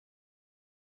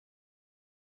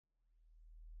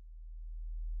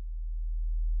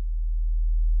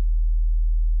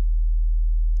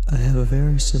a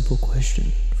very simple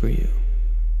question for you.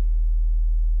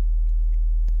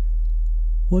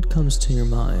 What comes to your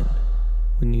mind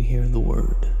when you hear the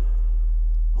word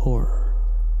horror?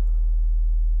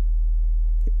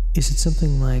 Is it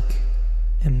something like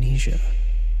amnesia,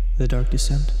 the dark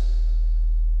descent?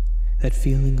 That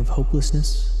feeling of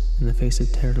hopelessness in the face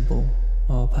of terrible,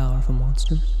 all-powerful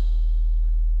monsters?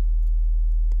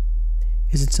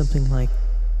 Is it something like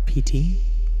PT?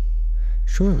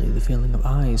 Surely the feeling of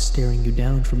eyes staring you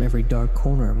down from every dark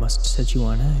corner must set you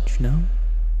on edge, no?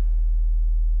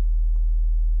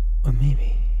 Or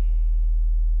maybe,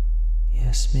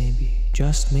 yes, maybe,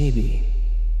 just maybe,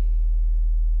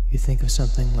 you think of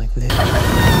something like this.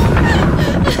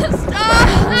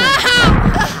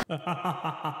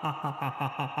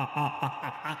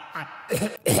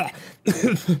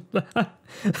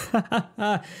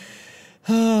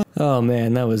 Oh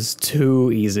man, that was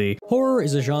too easy. Horror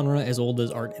is a genre as old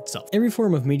as art itself. Every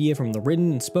form of media, from the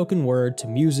written and spoken word to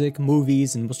music,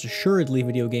 movies, and most assuredly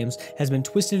video games, has been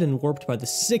twisted and warped by the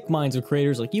sick minds of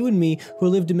creators like you and me who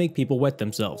live to make people wet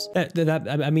themselves.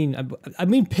 I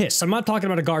mean piss. I'm not talking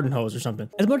about a garden hose or something.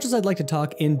 As much as I'd like to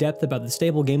talk in depth about the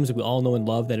stable games that we all know and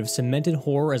love that have cemented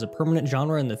horror as a permanent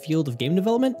genre in the field of game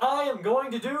development, I am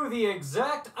going to do the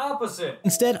exact opposite.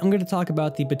 Instead, I'm going to talk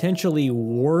about the potentially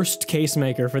worst case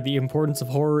maker for the importance of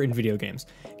horror in video games: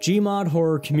 GMod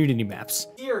horror community maps.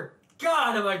 Dear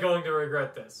God, am I going to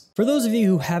regret this? For those of you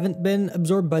who haven't been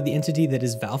absorbed by the entity that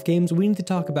is Valve Games, we need to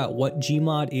talk about what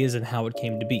GMod is and how it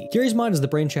came to be. Garry's Mod is the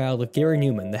brainchild of Gary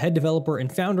Newman, the head developer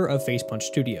and founder of Facepunch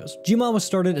Studios. GMod was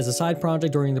started as a side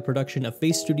project during the production of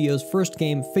Face Studios' first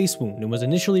game, Face Wound, and was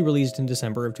initially released in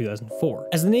December of 2004.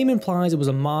 As the name implies, it was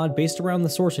a mod based around the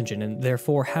Source engine and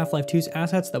therefore Half-Life 2's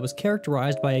assets that was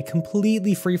characterized by a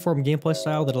completely freeform gameplay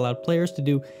style that allowed players to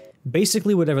do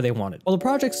basically whatever they wanted. While the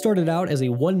project started out as a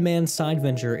one-man side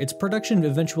venture, its production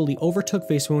eventually overtook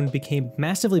Face Wound and became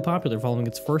massively popular following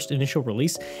its first initial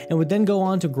release, and would then go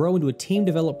on to grow into a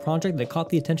team-developed project that caught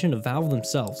the attention of Valve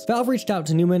themselves. Valve reached out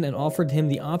to Newman and offered him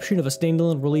the option of a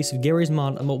standalone release of Garry's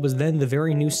Mod on what was then the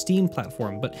very new Steam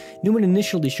platform, but Newman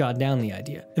initially shot down the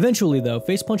idea. Eventually though,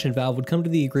 Facepunch and Valve would come to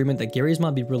the agreement that Garry's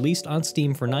Mod be released on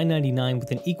Steam for $9.99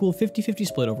 with an equal 50-50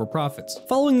 split over profits.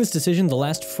 Following this decision, the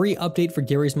last free update for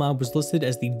Garry's Mod was listed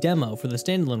as the demo for the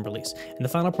standalone release, and the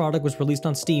final product was released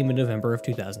on Steam in November of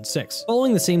 2006.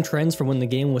 Following the same trends from when the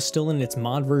game was still in its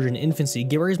mod version infancy,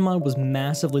 Garry's Mod was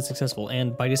massively successful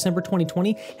and, by December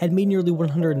 2020, had made nearly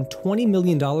 $120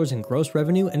 million in gross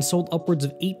revenue and sold upwards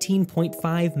of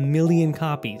 18.5 million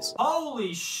copies.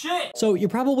 Holy shit! So you're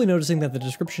probably noticing that the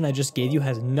description I just gave you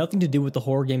has nothing to do with the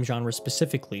horror game genre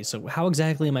specifically, so how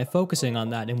exactly am I focusing on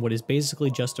that in what is basically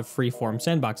just a free-form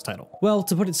sandbox title? Well,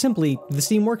 to put it simply, the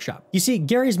Steam Workshop. You see,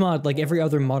 Garry's Mod, like every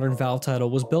other modern Valve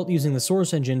title, was built using the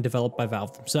Source engine developed by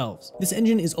Valve themselves. This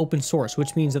engine is open source,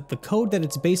 which means that the code that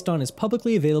it's based on is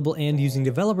publicly available, and using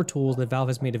developer tools that Valve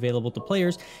has made available to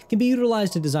players can be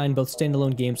utilized to design both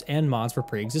standalone games and mods for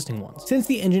pre-existing ones. Since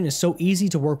the engine is so easy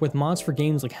to work with, mods for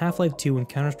games like Half-Life 2 and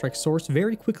Counter-Strike Source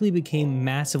very quickly became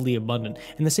massively abundant,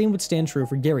 and the same would stand true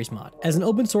for Garry's Mod. As an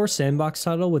open source sandbox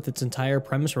title with its entire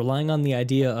premise relying on the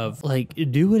idea of, like,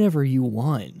 do whatever you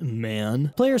want,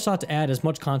 man, players sought to add as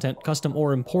much content, custom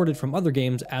or imported from other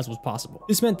games, as was possible.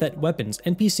 This meant that weapons,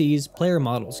 NPCs, player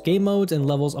models, game modes, and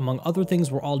levels, among other things,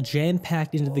 were all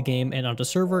jam-packed into the game and onto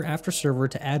server after server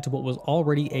to add to what was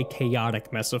already a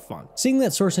chaotic mess of fun. Seeing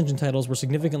that Source engine titles were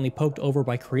significantly poked over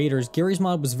by creators, Garry's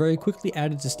Mod was very quickly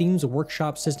added to Steam's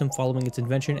Workshop system following its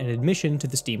invention and admission to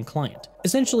the Steam client.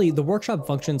 Essentially, the Workshop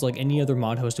functions like any other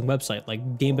mod hosting website,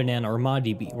 like GameBanana or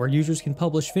ModDB, where users can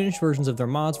publish finished versions of their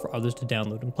mods for others to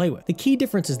download and play with. The key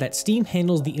difference is that Steam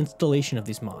handles the installation of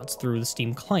these mods through the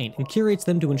Steam client and curates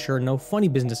them to ensure no funny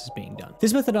business is being done.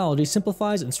 This methodology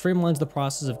simplifies and streamlines the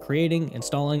process of creating,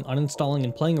 installing, uninstalling,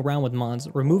 and playing around with mods,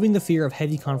 removing the fear of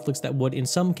heavy conflicts that would, in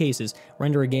some cases,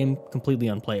 render a game completely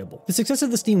unplayable. The success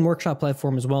of the Steam Workshop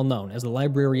platform is well known, as the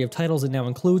library of titles it now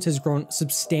includes has grown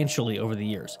substantially over the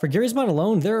years. For Garry's Mod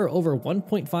alone, there are over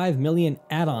 1.5 million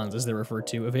add-ons, as they're referred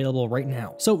to, available right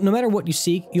now. So no matter what you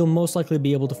seek, you'll most likely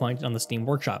be able to find it on the Steam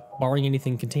Workshop, barring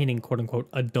anything containing quote-unquote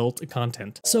adult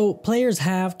content. So players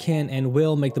have, can, and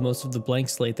will make the most of the blank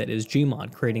slate that is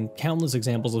GMod, creating countless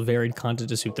examples of varied content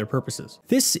to suit their purposes.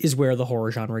 This is where the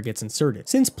horror genre gets inserted.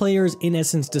 Since players in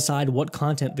essence decide what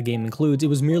content the game includes, it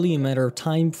was merely a matter of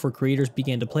time before creators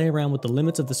began to play around with the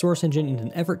limits of the Source engine in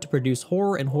an effort to produce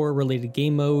horror and horror-related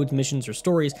game modes, missions, or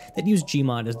stories that use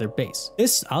GMod as their base.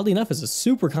 This, oddly enough, is a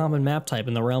super common map type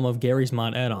in the realm of Garry's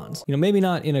Mod add-ons. You know, maybe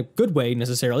not in a good way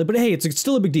necessarily, but hey, it's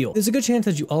still a big deal. There's a good chance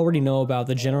chance that you already know about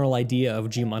the general idea of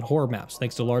GMod horror maps,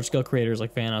 thanks to large-scale creators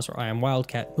like Thaaaaaat or I Am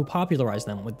Wildcat, who popularized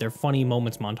them with their funny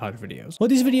moments montage videos. What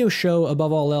these videos show,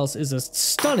 above all else, is a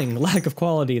stunning lack of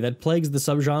quality that plagues the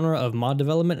subgenre of mod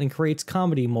development and creates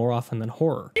comedy more often than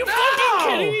horror. You fucking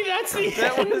kidding me?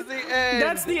 That was the end.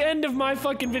 That's the end of my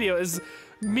fucking video. Is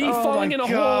me falling in a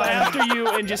hole after you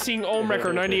and just seeing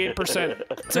Omrecker 98%.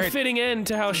 It's a fitting end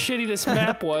to how shitty this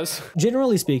map was.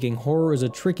 Generally speaking, horror is a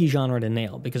tricky genre to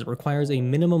nail because it requires a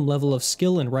minimum level of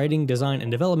skill in writing, design,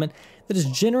 and development that is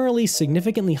generally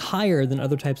significantly higher than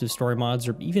other types of story mods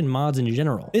or even mods in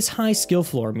general. This high skill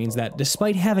floor means that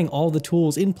despite having all the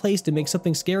tools in place to make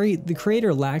something scary, the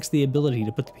creator lacks the ability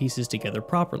to put the pieces together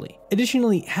properly.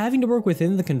 Additionally, having to work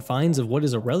within the confines of what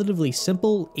is a relatively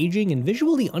simple, aging, and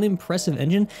visually unimpressive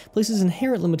engine places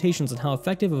inherent limitations on how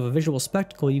effective of a visual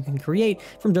spectacle you can create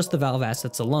from just the Valve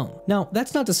assets alone. Now,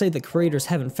 that's not to say that creators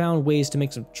haven't found ways to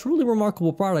make some truly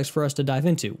remarkable products for us to dive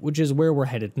into, which is where we're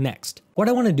headed next. What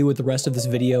I want to do with the rest of this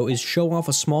video is show off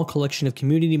a small collection of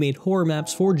community-made horror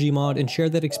maps for GMod and share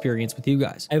that experience with you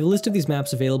guys. I have a list of these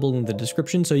maps available in the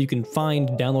description so you can find,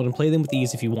 download, and play them with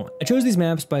ease if you want. I chose these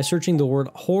maps by searching the word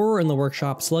horror in the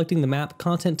workshop, selecting the map,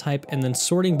 content type, and then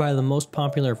sorting by the most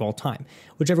popular of all time.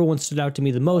 Whichever one stood out to me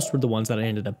the most were the ones that I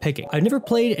ended up picking. I've never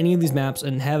played any of these maps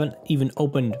and haven't even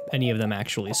opened any of them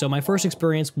actually, so my first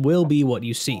experience will be what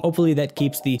you see. Hopefully that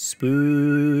keeps the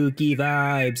spooky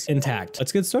vibes intact.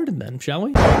 Let's get started then, shall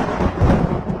we?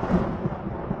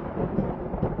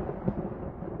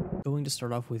 Going to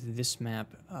start off with this map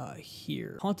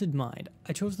here. Haunted Mind.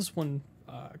 I chose this one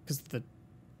because the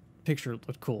picture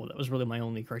looked cool. That was really my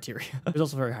only criteria. It was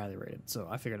also very highly rated, so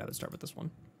I figured I would start with this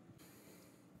one.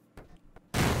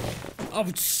 Oh,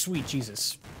 sweet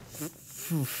Jesus.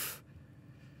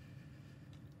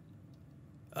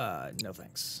 No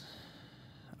thanks.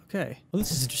 Okay. Well,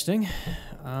 this is interesting. It's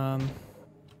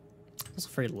also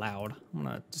very loud. I'm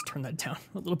gonna just turn that down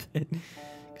a little bit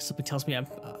because something tells me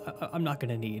I'm not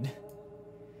gonna need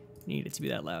it to be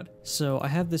that loud. So I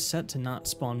have this set to not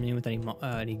spawn me with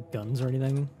any guns or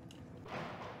anything.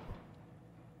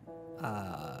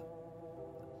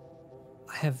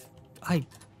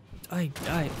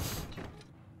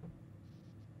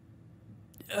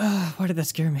 Why did that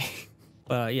scare me?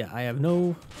 But yeah, I have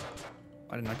no.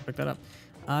 Why didn't I pick that up?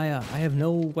 I have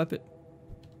no weapon.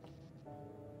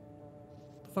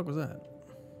 The fuck was that?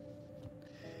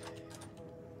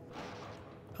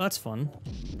 Oh, that's fun.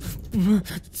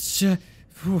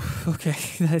 Okay,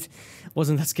 that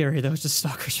wasn't that scary. That was just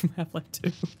stalkers from Half-Life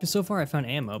 2. So far, I found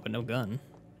ammo, but no gun.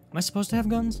 Am I supposed to have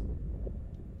guns?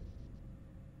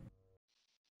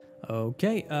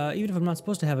 Okay, even if I'm not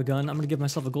supposed to have a gun, I'm gonna give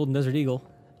myself a Golden Desert Eagle.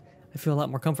 I feel a lot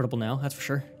more comfortable now, that's for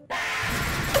sure.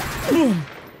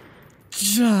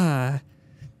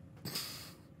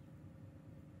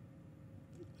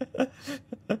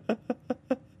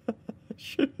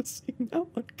 Should have seen that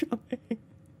one coming.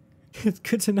 It's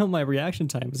good to know my reaction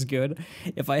time is good.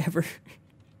 If I'm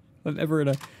ever in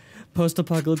a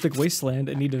post-apocalyptic wasteland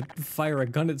and need to fire a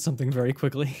gun at something very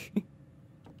quickly.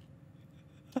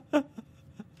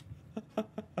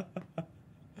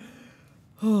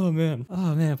 Oh man,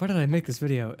 why did I make this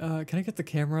video? Can I get the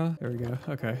camera? There we go,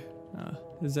 okay.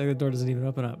 This other door doesn't even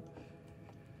open up.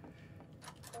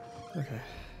 Okay.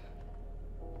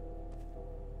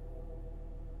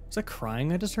 Was that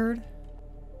crying I just heard?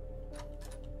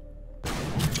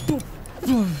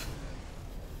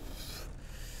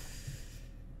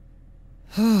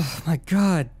 Oh my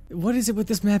god. What is it with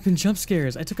this map and jump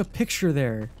scares? I took a picture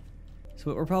there. So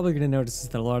what we're probably gonna notice is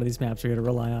that a lot of these maps are gonna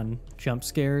rely on jump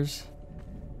scares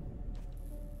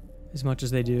as much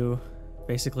as they do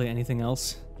basically anything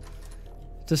else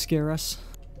to scare us.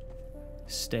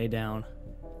 Stay down.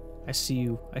 I see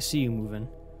you moving.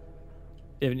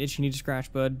 You have an itch you need to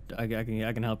scratch, bud? I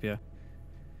can help you.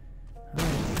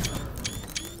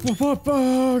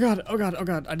 Oh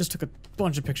god. I just took a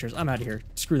bunch of pictures. I'm out of here.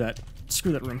 Screw that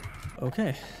room.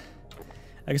 Okay.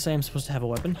 I guess I am supposed to have a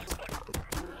weapon.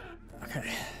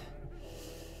 Okay.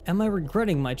 Am I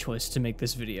regretting my choice to make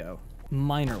this video?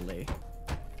 Minorly.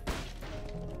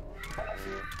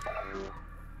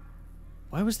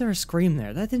 Why was there a scream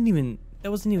there? That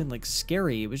wasn't even like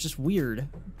scary. It was just weird.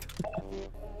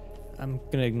 I'm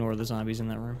gonna ignore the zombies in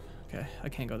that room. Okay, I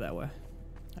can't go that way.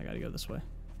 I gotta go this way.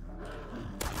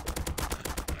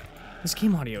 This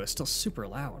game audio is still super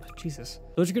loud. Jesus.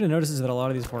 What you're gonna notice is that a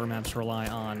lot of these horror maps rely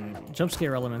on jump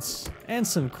scare elements and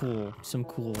some cool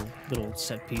little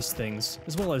set piece things,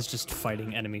 as well as just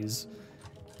fighting enemies.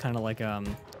 Kind of like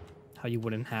how you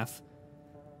would in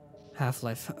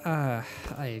Half-Life.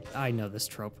 I know this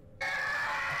trope.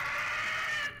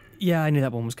 Yeah, I knew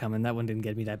that one was coming. That one didn't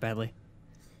get me that badly.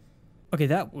 Okay,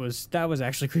 that was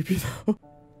actually creepy though.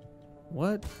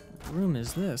 What room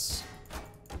is this?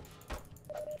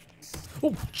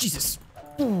 Oh, Jesus.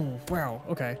 Oh, wow.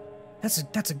 Okay.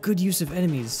 That's a good use of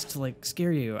enemies to like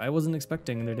scare you. I wasn't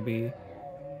expecting there to be.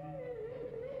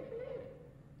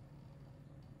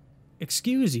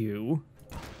 Excuse you.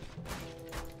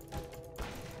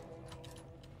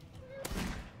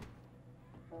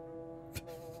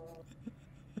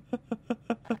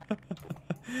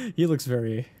 He looks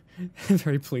very,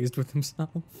 very pleased with himself.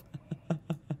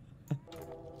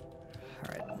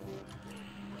 Alright.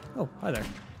 Oh, hi there.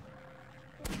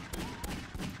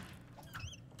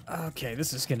 Okay,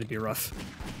 this is gonna be rough.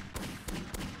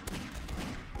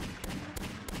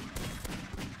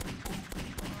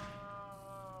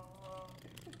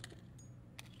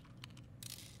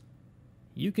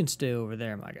 You can stay over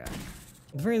there, my guy. At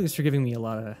the very least, you're giving me a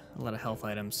lot of health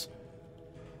items.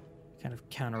 Kind of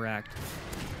counteract.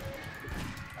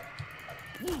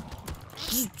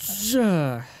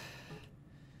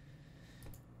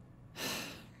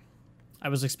 I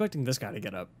was expecting this guy to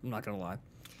get up, I'm not gonna lie.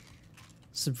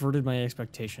 Subverted my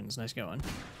expectations. Nice going.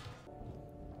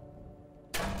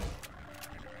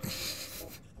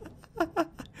 I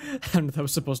don't know if that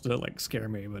was supposed to like scare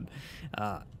me, but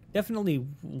definitely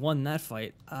won that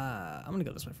fight. I'm gonna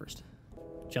go this way first.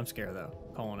 Jump scare though,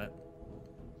 calling it.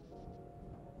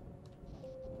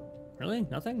 Really?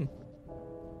 Nothing?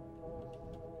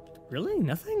 Really?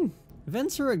 Nothing?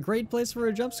 Vents are a great place for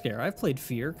a jump scare. I've played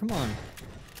Fear, come on.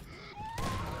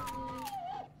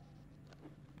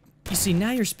 You see,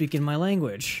 now you're speaking my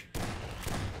language.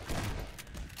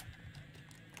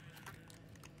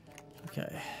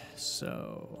 Okay,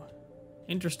 so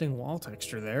interesting wall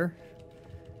texture there.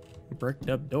 Bricked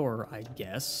up door, I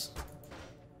guess.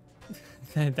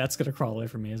 That's gonna crawl away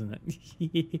from me, isn't it?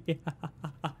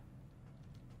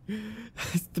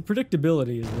 The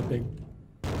predictability is the big...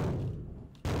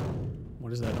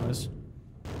 What is that noise?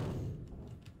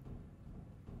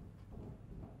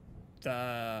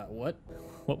 What?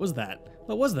 What was that?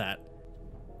 What was that?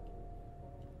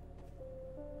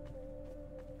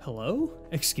 Hello?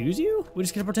 Excuse you? We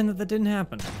just gotta pretend that that didn't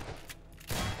happen.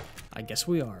 I guess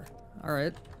we are.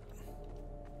 Alright.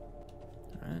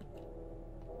 Alright.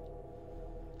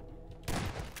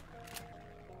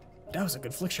 That was a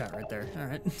good flick shot right there.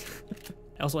 Alright.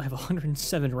 I also have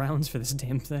 107 rounds for this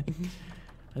damn thing.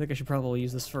 I think I should probably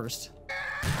use this first.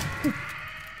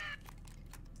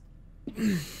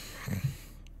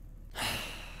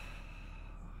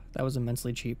 That was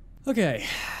immensely cheap. Okay.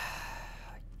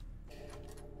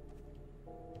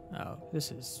 Oh,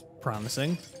 this is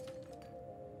promising.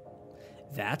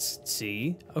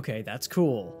 See? Okay, that's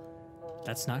cool.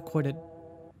 That's not quite a...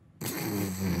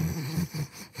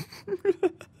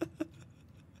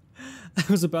 I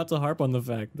was about to harp on the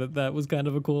fact that that was kind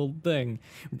of a cool thing.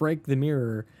 Break the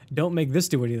mirror. Don't make this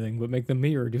do anything, but make the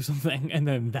mirror do something. And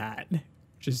then that.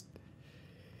 Just...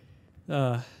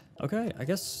 okay, I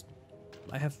guess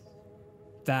I have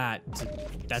that.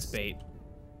 That's bait.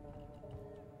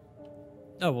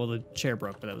 Oh, well, the chair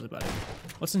broke, but that was about it.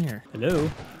 What's in here? Hello?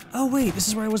 Oh, wait, this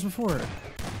is where I was before.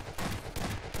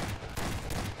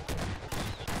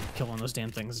 Kill one of those damn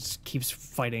things. It just keeps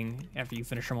fighting after you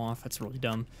finish them off. That's really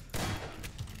dumb.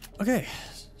 Okay,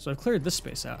 so I've cleared this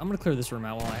space out. I'm gonna clear this room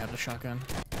out while I have the shotgun.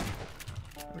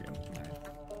 There we go. All right.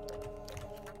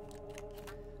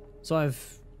 So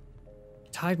I've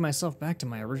tied myself back to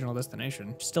my original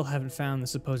destination. Still haven't found the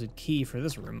supposed key for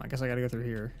this room. I guess I gotta go through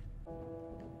here.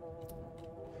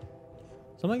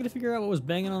 So am I gonna figure out what was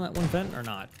banging on that one vent or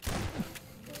not?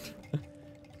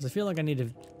 Because I feel like I need to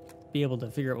be able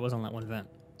to figure out what was on that one vent.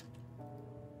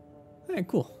 Alright,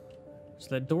 cool. So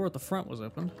that door at the front was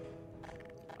open.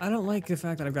 I don't like the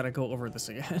fact that I've got to go over this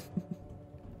again.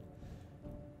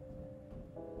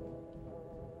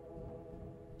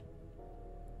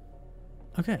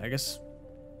 Okay, I guess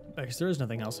there is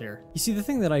nothing else here. You see, the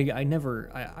thing that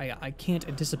I can't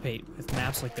anticipate with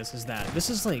maps like this is that this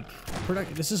is like,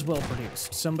 this is well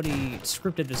produced. Somebody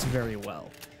scripted this very well.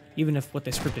 Even if what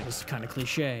they scripted is kind of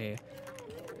cliche,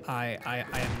 I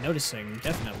am noticing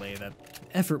definitely that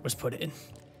effort was put in.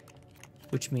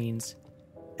 Which means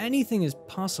anything is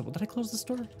possible. Did I close this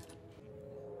door?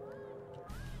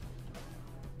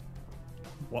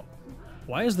 What?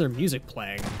 Why is there music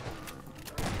playing?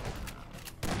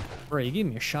 Right, you gave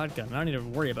me a shotgun. I don't need to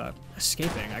worry about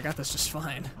escaping. I got this just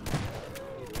fine.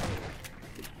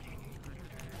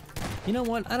 You know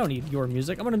what? I don't need your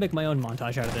music. I'm gonna make my own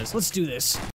montage out of this. Let's do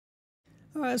this.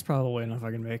 Alright, that's probably enough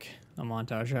I can make a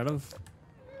montage out of.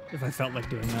 If I felt like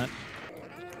doing that.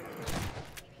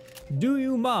 Do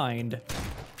you mind?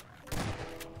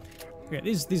 Okay,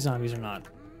 these zombies are not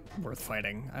worth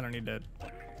fighting. I don't need to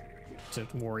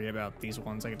worry about these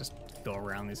ones. I can just go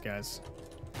around these guys.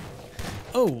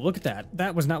 Oh, look at that.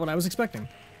 That was not what I was expecting.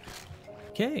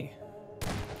 Okay.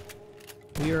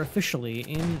 We are officially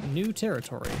in new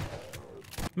territory.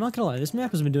 I'm not gonna lie, this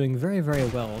map has been doing very, very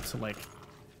well to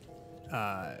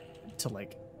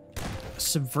like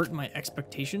subvert my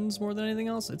expectations more than anything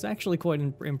else. It's actually quite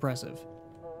impressive.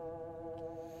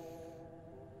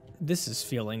 This is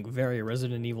feeling very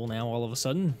Resident Evil now all of a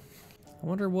sudden. I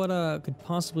wonder what could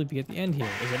possibly be at the end here.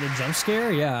 Is it a jump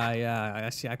scare? Yeah, I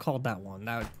see. I called that one.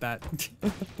 That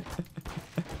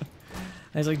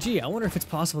I was like, gee, I wonder if it's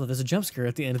possible that there's a jump scare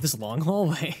at the end of this long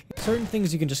hallway. Certain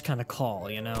things you can just kind of call,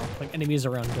 you know? Like enemies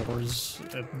around doors,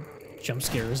 jump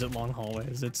scares at long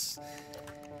hallways. It's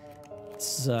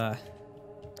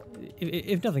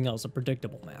if nothing else, a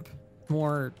predictable map.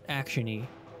 More action-y.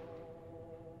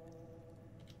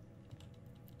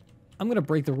 I'm gonna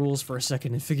break the rules for a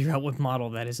second and figure out what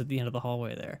model that is at the end of the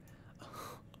hallway there.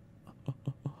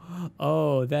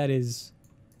 Oh, that is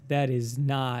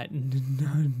not,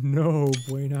 no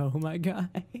bueno, my guy.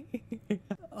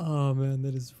 Oh man,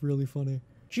 that is really funny.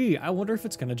 Gee, I wonder if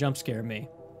it's gonna jump scare me.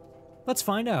 Let's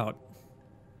find out.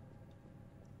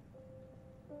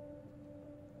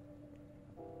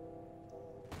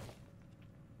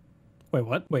 Wait,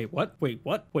 what? Wait, what? Wait,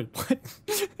 what? Wait, what?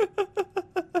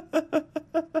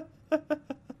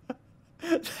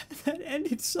 That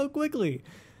ended so quickly.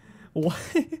 What?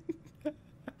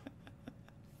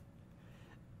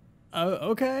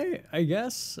 Okay, I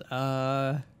guess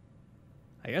that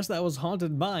was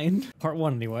Haunted Mine. Part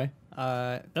 1, anyway.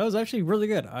 That was actually really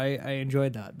good. I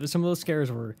enjoyed that. Some of those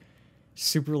scares were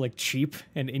super, like, cheap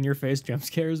and in-your-face jump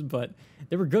scares, but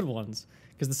they were good ones.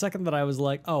 Because the second that I was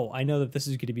like, oh, I know that this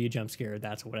is going to be a jump scare,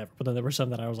 that's whatever. But then there were some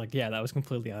that I was like, yeah, that was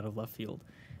completely out of left field.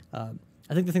 I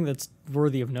think the thing that's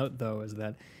worthy of note, though, is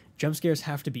that jump scares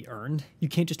have to be earned. You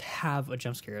can't just have a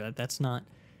jump scare. That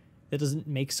doesn't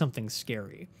make something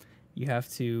scary. You have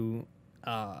to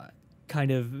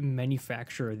kind of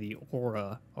manufacture the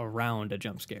aura around a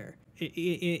jump scare.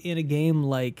 In a game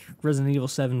like Resident Evil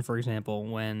 7, for example,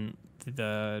 when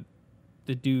the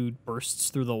dude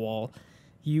bursts through the wall,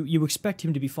 you expect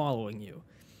him to be following you.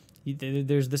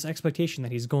 There's this expectation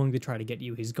that he's going to try to get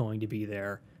you, he's going to be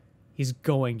there, he's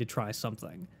going to try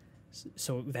something.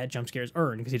 So that jump scare is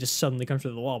earned because he just suddenly comes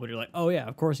through the wall, but you're like, oh yeah,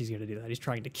 of course he's going to do that. He's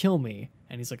trying to kill me,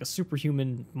 and he's like a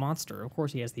superhuman monster. Of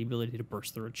course he has the ability to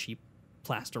burst through a cheap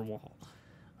plaster wall.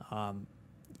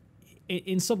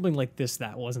 In something like this,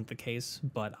 that wasn't the case,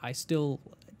 but I still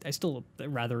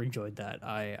rather enjoyed that.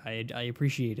 I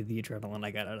appreciated the adrenaline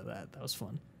I got out of that. That was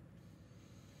fun.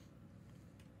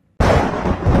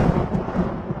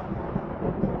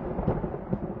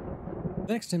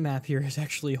 The next map here is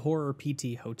actually Horror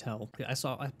PT Hotel.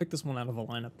 I picked this one out of a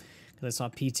lineup because I saw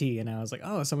PT and I was like,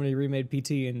 oh, somebody remade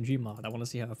PT in GMod. I want to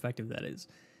see how effective that is.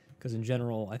 Because in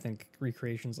general, I think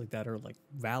recreations like that are like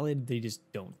valid. They just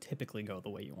don't typically go the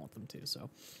way you want them to. So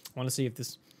I want to see if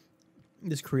this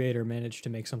creator managed to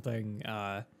make something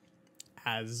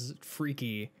as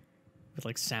freaky with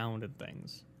like sound and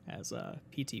things as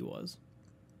PT was.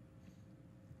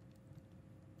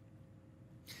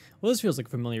 Well, this feels like a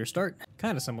familiar start.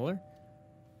 Kind of similar.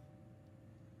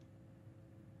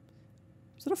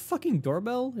 Is that a fucking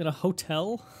doorbell in a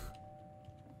hotel?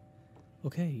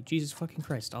 Okay, Jesus fucking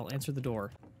Christ, I'll answer the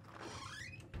door.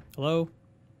 Hello?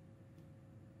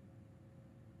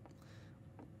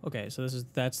 Okay, so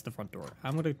that's the front door.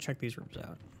 I'm gonna check these rooms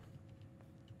out.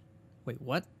 Wait,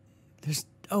 what? This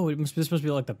must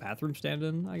be like the bathroom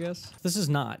stand-in, I guess? This is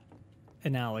not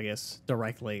analogous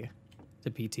directly to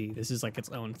PT. This is like its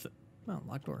own oh,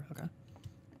 locked door. Okay.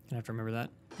 Gonna have to remember that.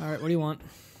 Alright, what do you want?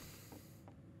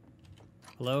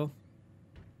 Hello?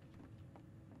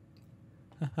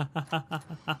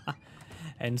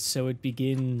 And so it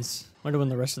begins. Wonder when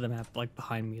the rest of the map, like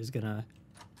behind me, is gonna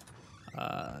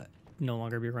no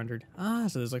longer be rendered. Ah,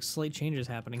 so there's like slight changes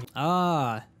happening.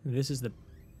 Ah, this is the...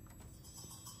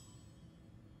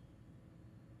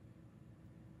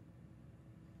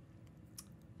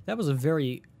 That was a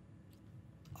very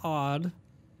odd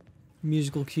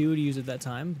musical cue to use at that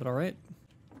time, but alright.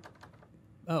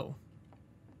 Oh.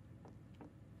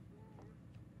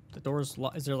 The door's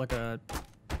locked. Is there like a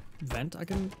vent I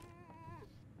can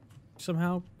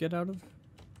somehow get out of?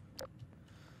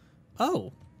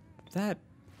 Oh, that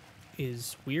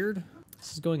is weird.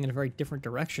 This is going in a very different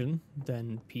direction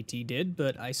than PT did,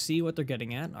 but I see what they're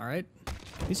getting at. Alright.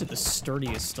 These are the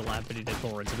sturdiest dilapidated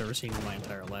boards I've ever seen in my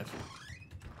entire life.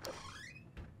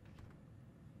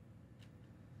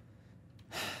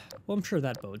 Well, I'm sure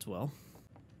that bodes well.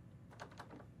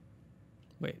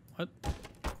 Wait, what?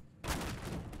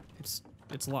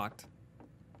 It's locked.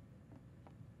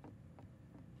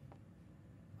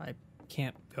 I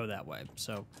can't go that way,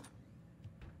 so...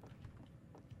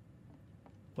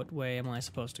 What way am I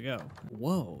supposed to go?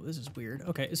 Whoa, this is weird.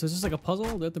 Okay, so is this like a puzzle?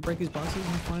 Do I have to break these boxes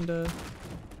and find a...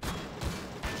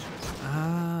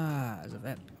 Ah, is it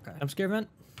that? Okay. Jump scare vent?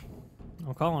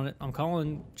 I'm calling it. I'm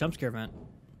calling jump scare vent.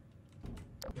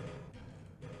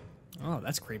 Oh,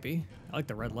 that's creepy. I like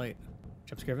the red light.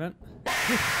 Jump scare vent?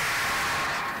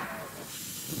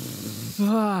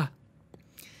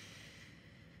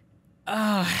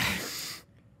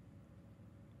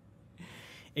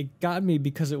 It got me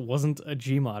because it wasn't a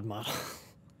GMod model.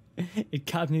 It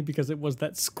got me because it was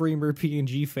that screamer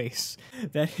PNG face.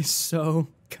 That is so...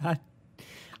 God...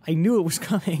 I knew it was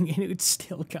coming and it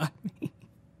still got me.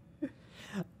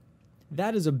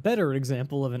 That is a better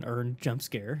example of an earned jump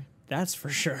scare. That's for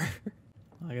sure.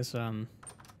 I guess, that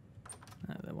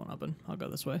won't open. I'll go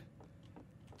this way.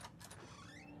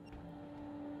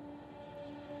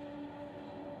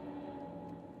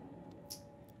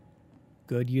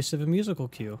 Good use of a musical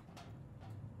cue.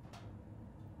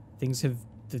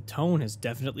 The tone has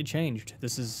definitely changed.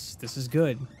 This is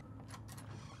good.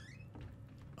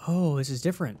 Oh, this is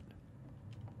different.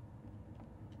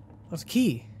 That's a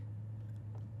key.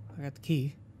 I got the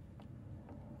key.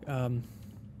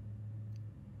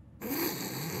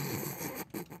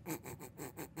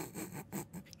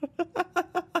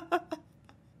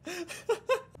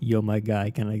 Yo, my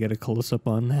guy, can I get a close-up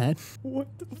on that? What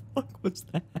the fuck was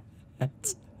that?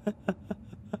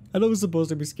 I know it was supposed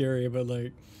to be scary, but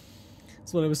like,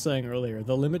 that's what I was saying earlier.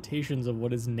 The limitations of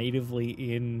what is natively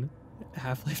in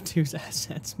Half-Life 2's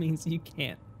assets means you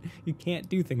can't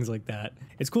do things like that.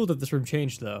 It's cool that this room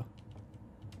changed though.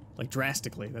 Like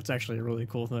drastically. That's actually a really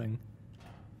cool thing.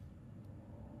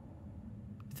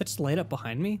 Did that just light up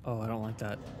behind me? Oh, I don't like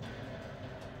that.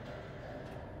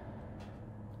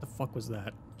 The fuck was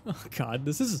that? Oh god,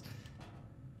 this is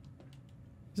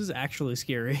actually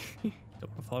scary. Don't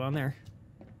want to fall down there.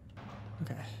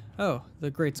 Okay. Oh, the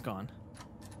grate's gone.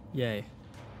 Yay.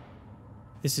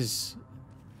 This is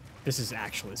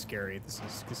actually scary. This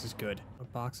is good.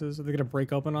 What boxes? Are they gonna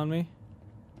break open on me?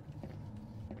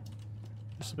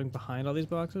 There's something behind all these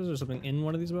boxes? Or something in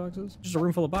one of these boxes? Just a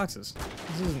room full of boxes.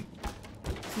 This isn't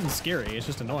scary, it's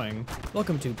just annoying.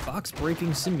 Welcome to Box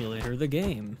Breaking Simulator, the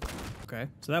game. Okay,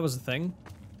 so that was the thing.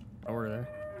 Over there.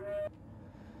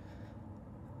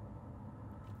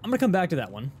 I'm gonna come back to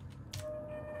that one.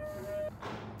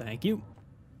 Thank you.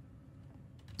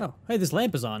 Oh, hey, this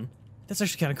lamp is on. That's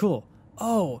actually kind of cool.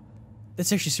 Oh,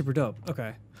 that's actually super dope.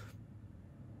 Okay.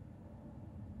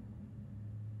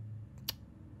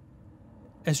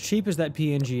 As cheap as that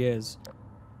PNG is,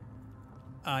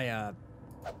 I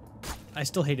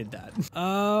still hated that.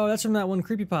 Oh, that's from that one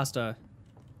creepypasta.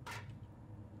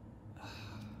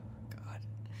 God.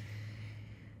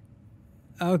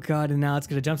 Oh god, and now it's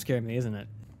gonna jump scare me, isn't it?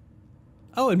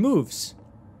 Oh, it moves.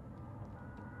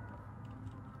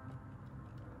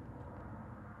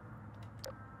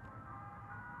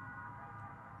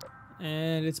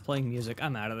 And it's playing music.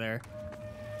 I'm out of there.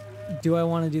 Do I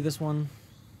want to do this one?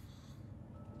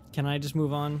 Can I just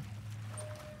move on?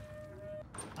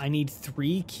 I need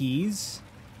 3 keys?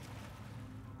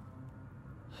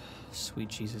 Sweet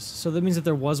Jesus. So that means that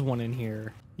there was one in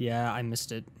here. Yeah, I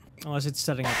missed it. Unless it's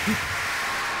setting up.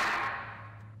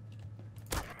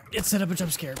 It set up a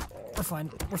jump scare. We're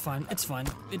fine. We're fine. It's fine.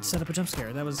 It set up a jump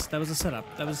scare. That was a setup.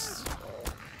 It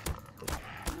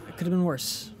could have been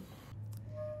worse.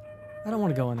 I don't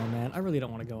want to go in there, man. I really don't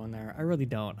want to go in there. I really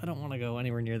don't. I don't want to go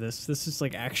anywhere near this. This is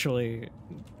like actually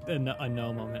a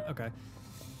no moment. Okay.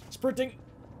 Sprinting.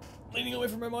 Leaning away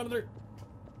from my monitor.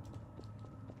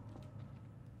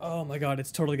 Oh my god,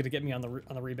 it's totally gonna get me on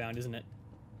the rebound, isn't it?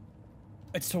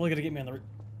 It's totally gonna get me on the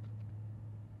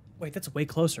Wait, that's way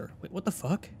closer. Wait, what the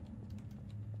fuck?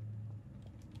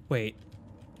 Wait.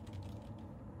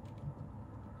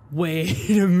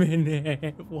 Wait a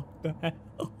minute. What the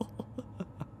hell?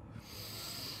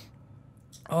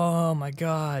 Oh my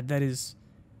god, that is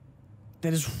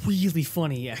really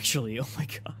funny, actually. Oh my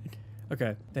god.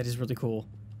 Okay, that is really cool.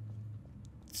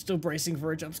 Still bracing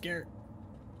for a jump scare.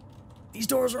 These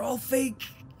doors are all fake.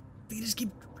 They just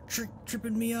keep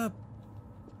tripping me up.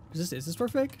 Is this door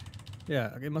fake?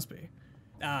 Yeah, okay, it must be.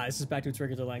 Ah, this is back to its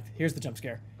regular length. Here's the jump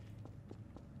scare.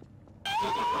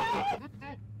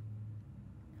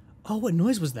 Oh, what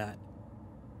noise was that?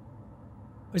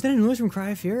 Was that a noise from Cry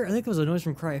of Fear? I think it was a noise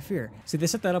from Cry of Fear. See, they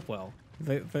set that up well.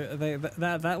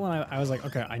 That one, I was like,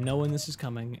 okay, I know when this is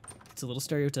coming. It's a little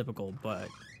stereotypical, but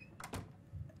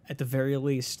at the very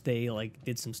least, they like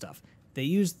did some stuff. They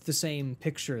used the same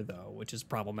picture though, which is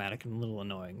problematic and a little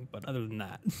annoying, but other than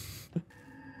that.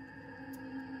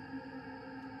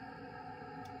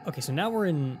 Okay, so now we're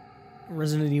in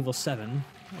Resident Evil 7,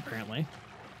 apparently.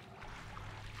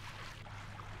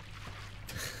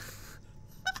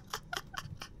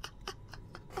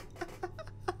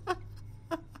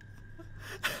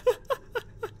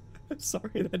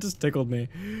 Sorry, that just tickled me,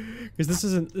 because this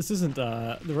isn't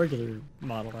the regular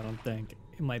model. I don't think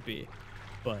it might be,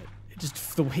 but it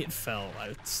just the way it fell.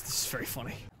 It's just very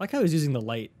funny. I like how I was using the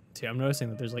light too. I'm noticing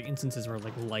that there's like instances where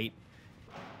like light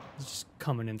is just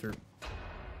coming in through.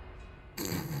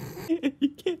 You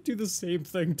can't do the same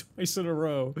thing twice in a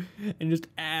row and just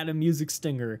add a music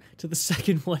stinger to the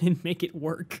second one and make it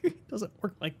work. It doesn't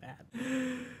work like that.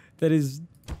 That is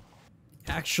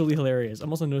actually hilarious. I'm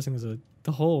also noticing there's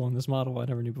the hole in this model I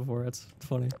never knew before. That's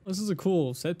funny. This is a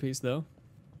cool set piece though.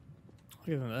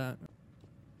 Look at that.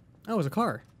 Oh, it's a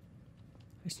car.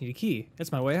 I just need a key.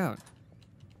 That's my way out.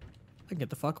 I can get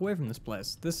the fuck away from this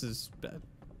place. This is bad.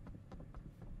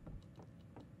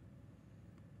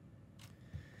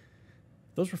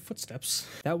 Those were footsteps.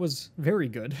 That was very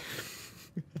good.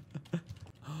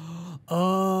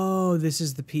 Oh, this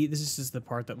is the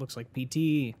part that looks like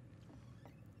PT.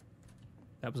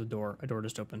 That was a door. A door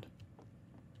just opened.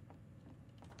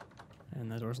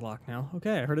 And that door's locked now.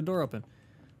 Okay, I heard a door open.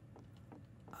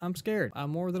 I'm scared.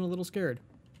 I'm more than a little scared.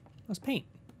 That's paint.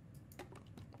 I'm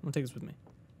gonna take this with me.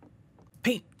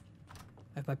 Paint!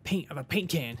 I have my paint. I have a paint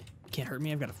can. You can't hurt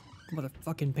me. I've got a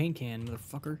motherfucking paint can,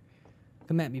 motherfucker.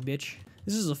 Come at me, bitch.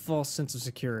 This is a false sense of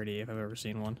security if I've ever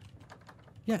seen one.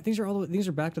 Yeah, things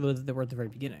are back to the way that they were at the very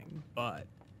beginning, but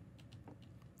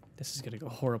this is gonna go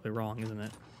horribly wrong, isn't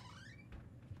it?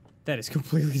 That is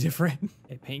completely different.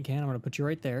 Hey, paint can, I'm gonna put you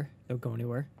right there. Don't go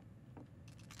anywhere.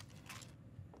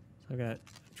 So I've got a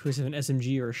choice of an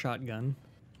SMG or a shotgun.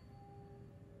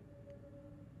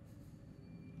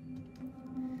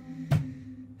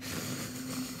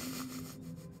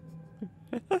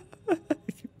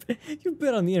 You've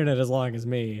been on the internet as long as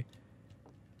me.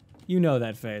 You know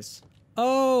that face.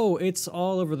 Oh, it's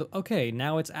all over the... Okay,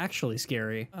 now it's actually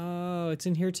scary. Oh, it's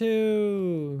in here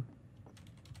too.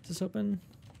 Is this open?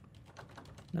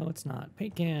 No, it's not.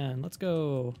 Paint can, let's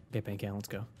go. Okay, paint can, let's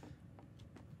go.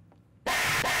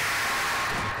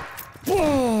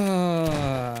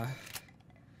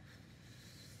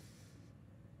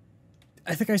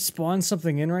 I think I spawned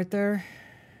something in right there.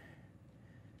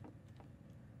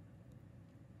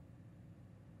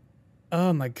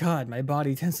 Oh my god, my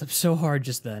body tensed up so hard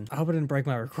just then. I hope I didn't break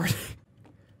my recording.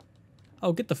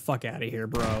 Oh, get the fuck out of here,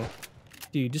 bro.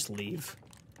 Dude, just leave.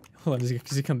 Hold on, does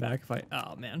he come back if I...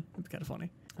 Oh man, that'd be kind of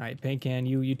funny. Alright, paint can,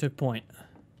 you took point.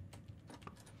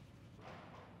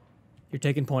 You're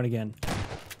taking point again.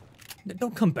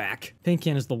 Don't come back. Paint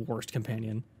can is the worst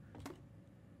companion.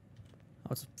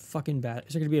 Oh, it's fucking bad.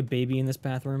 Is there gonna be a baby in this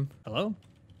bathroom? Hello?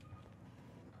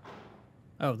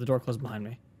 Oh, the door closed behind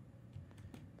me.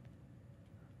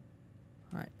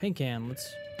 Alright, paint can,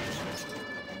 let's...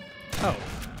 Oh.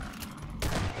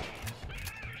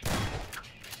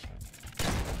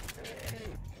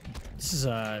 This is,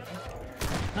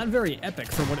 not very epic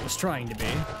for what it was trying to be.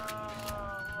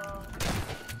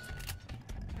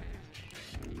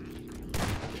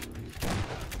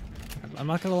 I'm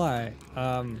not gonna lie,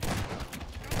 I'm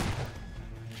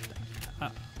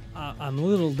a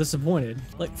little disappointed.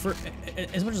 Like, for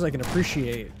as much as I can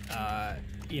appreciate,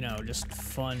 you know, just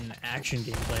fun action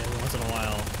gameplay every once in a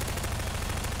while.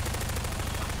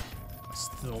 It's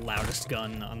the loudest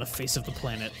gun on the face of the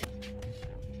planet.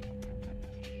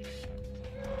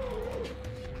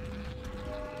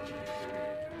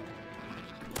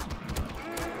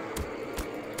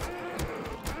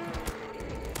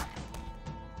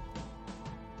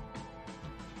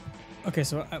 Okay,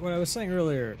 so what I was saying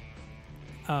earlier,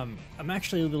 I'm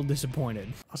actually a little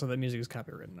disappointed. Also, that music is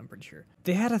copywritten, I'm pretty sure.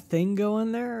 They had a thing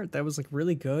going there that was like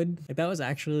really good. Like that was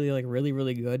actually like really,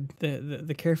 really good.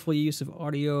 The careful use of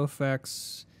audio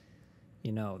effects,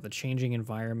 you know, the changing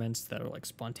environments that are like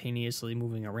spontaneously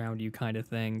moving around you kind of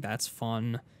thing. That's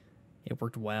fun. It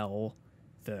worked well.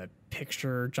 The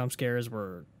picture jump scares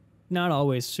were not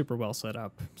always super well set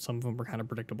up. Some of them were kind of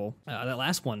predictable. That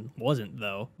last one wasn't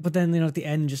though. But then, you know, at the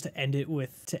end, just to end it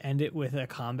with a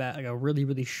combat, like a really,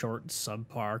 really short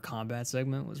subpar combat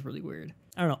segment was really weird.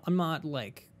 I don't know. I'm not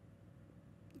like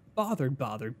bothered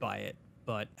by it,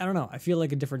 but I don't know. I feel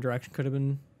like a different direction could have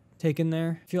been taken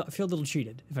there. I feel a little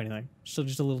cheated, if anything. Still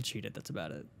just a little cheated. That's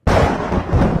about it.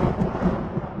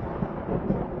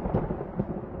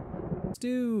 Let's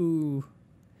do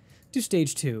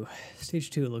stage 2. Stage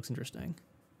 2 looks interesting.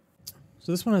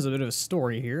 So this one has a bit of a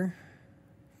story here.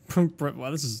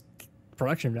 Wow, this is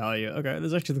production value. Okay,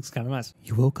 this actually looks kind of nice.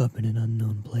 You woke up in an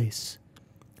unknown place,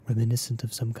 reminiscent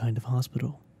of some kind of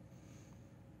hospital.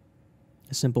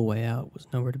 A simple way out was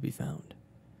nowhere to be found.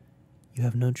 You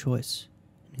have no choice.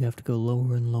 You have to go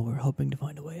lower and lower, hoping to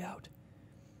find a way out.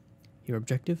 Your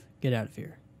objective? Get out of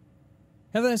here.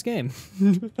 Have a nice game.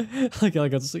 like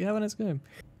it's like, have a nice game.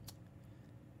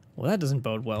 Well, that doesn't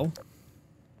bode well.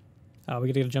 We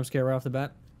gotta get a jump scare right off the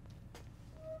bat.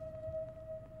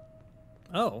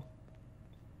 Oh.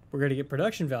 We're gonna get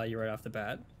production value right off the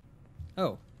bat.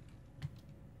 Oh.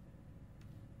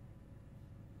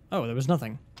 Oh, there was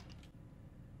nothing.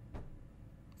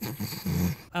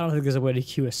 I don't think there's a way to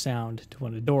cue a sound to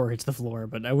when a door hits the floor,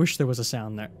 but I wish there was a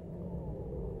sound there.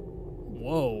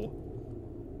 Whoa.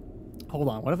 Hold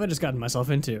on, what have I just gotten myself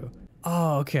into?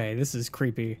 Oh, okay, this is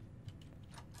creepy.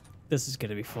 This is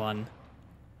gonna be fun.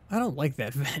 I don't like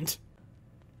that vent.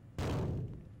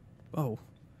 Oh.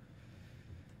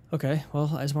 Okay, well,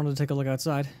 I just wanted to take a look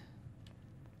outside.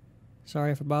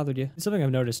 Sorry if I bothered you. It's something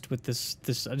I've noticed with this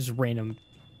just random...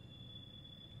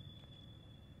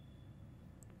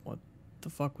 What the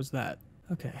fuck was that?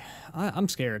 Okay, I'm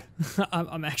scared.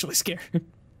 I'm actually scared.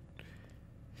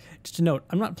 Just a note,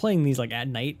 I'm not playing these like at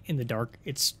night in the dark.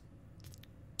 It's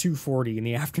 2:40 in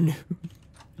the afternoon.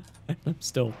 I'm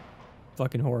still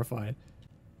fucking horrified.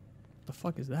 What the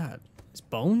fuck is that? It's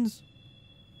bones?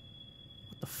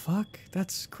 What the fuck?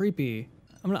 That's creepy.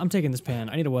 I'm taking this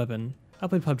pan. I need a weapon. I'll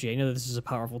play PUBG. I know that this is a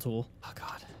powerful tool. Oh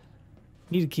god.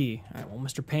 Need a key. Alright, well,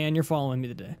 Mr. Pan, you're following me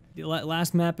today. The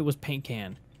last map, it was paint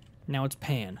can. Now it's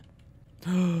pan.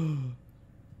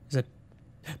 Is that...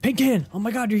 Paint can! Oh my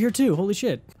god, you're here too! Holy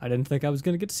shit. I didn't think I was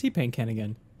gonna get to see paint can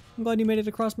again. I'm glad you made it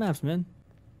across maps, man.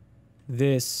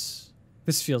 This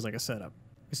feels like a setup.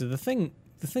 So the thing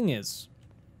is,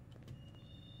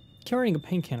 carrying a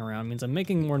paint can around means I'm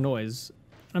making more noise,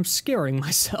 and I'm scaring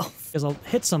myself. Because I'll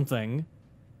hit something,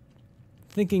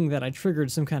 thinking that I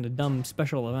triggered some kind of dumb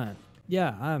special event.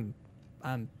 Yeah,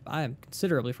 I am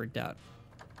considerably freaked out.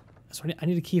 So I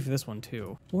need a key for this one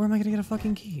too. Where am I gonna get a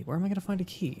fucking key? Where am I gonna find a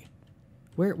key?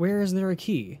 Where is there a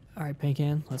key? All right, paint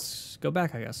can, let's go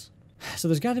back, I guess. So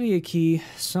there's got to be a key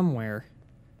somewhere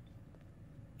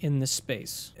in this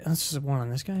space. That's just one on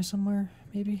this guy somewhere,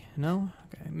 maybe? No?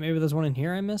 Okay, maybe there's one in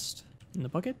here I missed? In the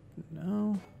bucket?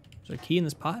 No. Is there a key in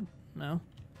this pot? No.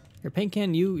 Here, paint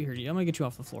can, here, I'm gonna get you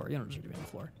off the floor. You don't deserve to be on the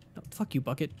floor. No, fuck you,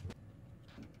 bucket.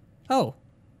 Oh.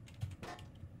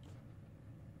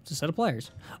 It's a set of pliers.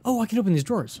 Oh, I can open these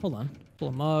drawers. Hold on. Full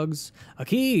of mugs. A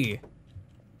key!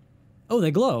 Oh, they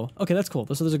glow. Okay, that's cool.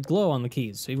 So there's a glow on the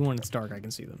keys, so even when it's dark, I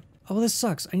can see them. Oh, this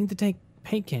sucks. I need to take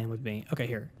paint can with me. Okay,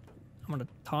 here. I'm gonna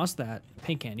toss that.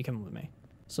 Paint can, you come with me.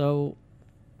 So,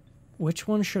 which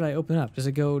one should I open up? Does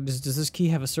this key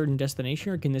have a certain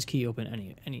destination, or can this key open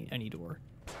any door?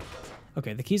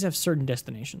 Okay, the keys have certain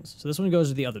destinations. So this one goes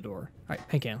to the other door. All right,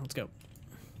 paint can, let's go.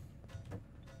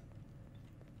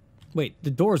 Wait,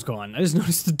 the door's gone. I just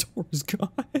noticed the door is gone.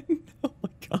 Oh my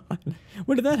god.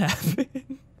 When did that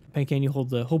happen? Paint can, you hold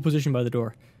the whole position by the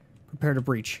door. Prepare to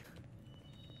breach.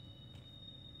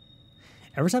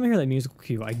 Every time I hear that musical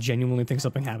cue, I genuinely think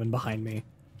something happened behind me.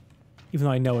 Even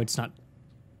though I know it's not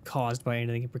caused by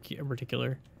anything in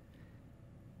particular.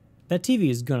 That TV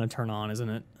is gonna turn on, isn't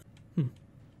it?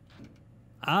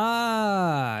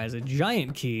 Ah, it's a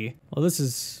giant key. Well, this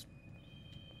is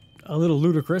a little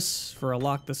ludicrous for a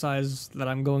lock the size that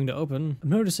I'm going to open. I'm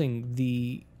noticing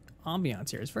the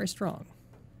ambiance here is very strong.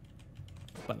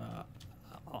 But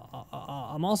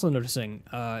I'm also noticing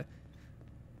a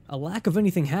lack of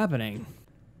anything happening.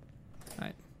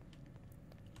 Alright.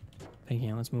 Paint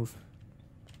can, let's move.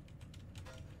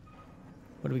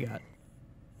 What do we got?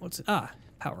 What's it? Ah,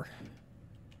 power.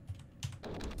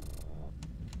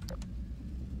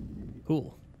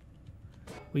 Cool.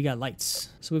 We got lights.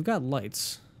 So we've got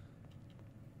lights.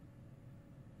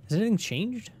 Has anything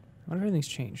changed? I wonder if anything's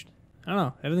changed. I don't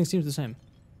know. Everything seems the same.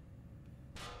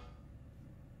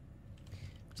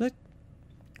 Is that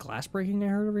glass breaking I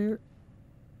heard over here?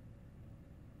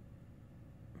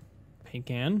 Paint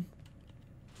can.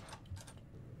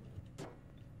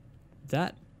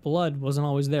 That blood wasn't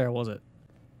always there, was it?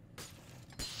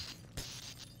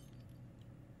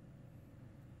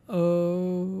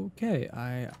 Okay,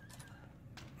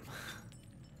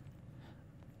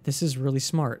 This is really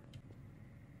smart.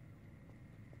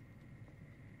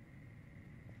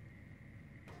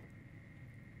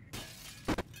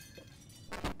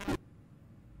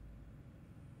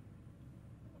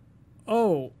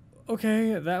 Oh,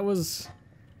 okay, that was...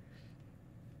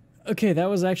 Okay, that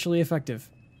was actually effective.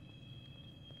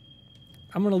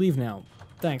 I'm gonna leave now.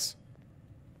 Thanks.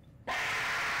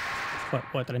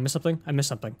 What? Did I miss something? I missed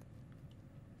something.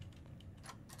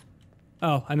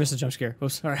 Oh, I missed a jump scare.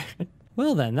 Oops, alright.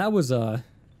 Well then, that was,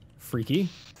 freaky.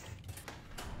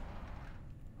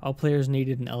 All players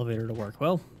needed an elevator to work.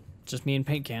 Well, just me and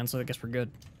paint can, so I guess we're good.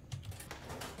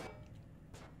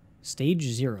 Stage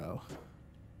 0.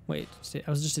 Wait, I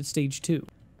was just at stage 2.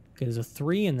 Okay, there's a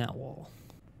 3 in that wall.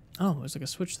 Oh, there's like a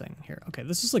switch thing here. Okay,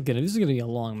 this is gonna be a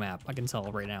long map. I can tell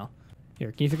right now.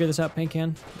 Here, can you figure this out, paint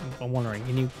can? I'm wondering,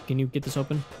 can you get this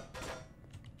open?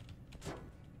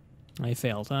 I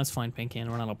failed. Oh, that's fine, paint can.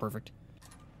 We're not all perfect.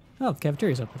 Oh, the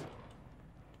cafeteria's open.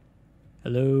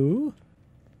 Hello?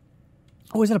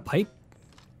 Oh, is that a pipe?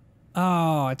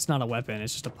 Oh, it's not a weapon.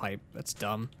 It's just a pipe. That's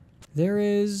dumb. There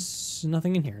is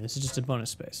nothing in here. This is just a bonus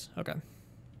space. Okay.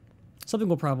 Something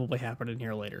will probably happen in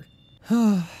here later.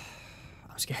 I'm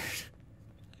scared.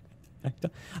 I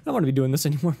don't want to be doing this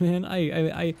anymore, man.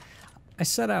 I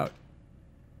set out.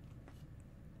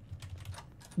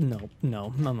 No,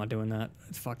 I'm not doing that.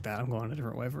 Fuck that. I'm going a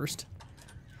different way first.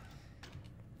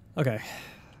 Okay.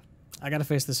 I gotta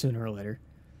face this sooner or later.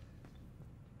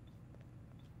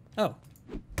 Oh.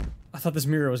 I thought this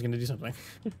mirror was gonna do something.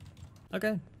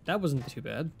 Okay. That wasn't too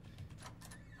bad.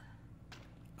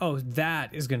 Oh,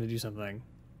 that is gonna do something.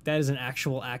 That is an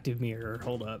actual active mirror.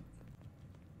 Hold up.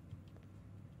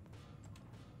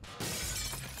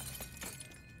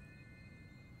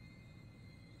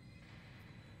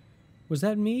 Was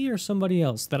that me or somebody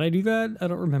else? Did I do that? I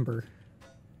don't remember.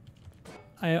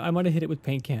 I might have hit it with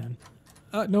paint can.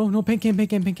 No, paint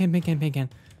can.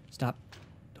 Stop.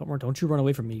 Don't you run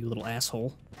away from me, you little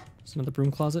asshole. It's another broom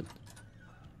closet.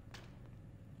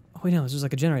 Oh, wait, no, this is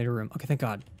like a generator room. Okay, thank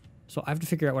God. So I have to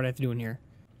figure out what I have to do in here.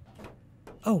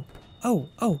 Oh,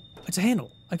 it's a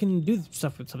handle. I can do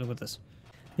something with this.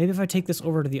 Maybe if I take this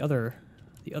over to the other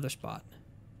spot.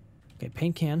 Okay,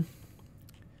 paint can.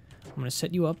 I'm gonna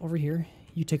set you up over here.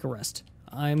 You take a rest.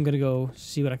 I'm gonna go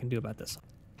see what I can do about this.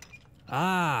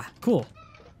 Ah, cool.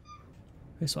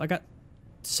 Okay, so I got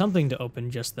something to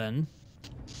open just then.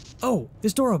 Oh,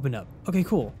 this door opened up. Okay,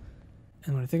 cool.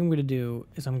 And what I think I'm gonna do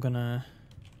is I'm gonna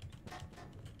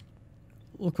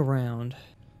look around.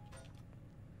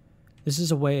 This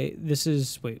is way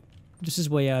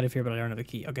out of here, but I don't have the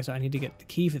key. Okay, so I need to get the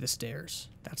key for the stairs.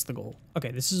 That's the goal.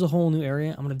 Okay, this is a whole new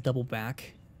area. I'm gonna double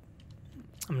back.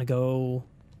 I'm gonna go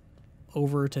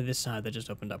over to this side that just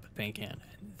opened up with paint can,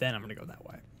 and then I'm gonna go that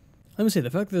way. Let me say,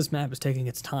 the fact that this map is taking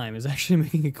its time is actually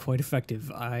making it quite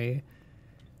effective. I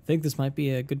think this might be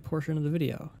a good portion of the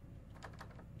video.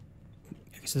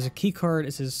 Okay, so there's a key card.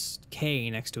 It says K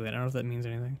next to it. I don't know if that means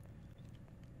anything.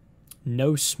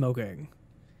 No smoking.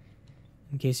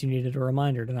 In case you needed a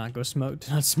reminder to not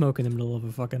smoke in the middle of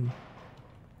a fucking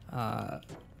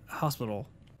hospital.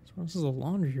 So this is a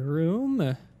laundry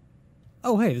room.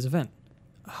 Oh, hey, there's a vent.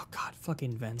 Oh, God,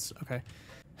 fucking vents. Okay.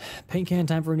 Paint can,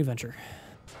 time for a new venture.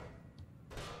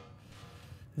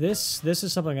 This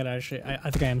is something that I think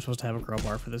I am supposed to have a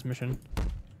crowbar for this mission.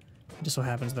 It just so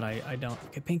happens that I don't.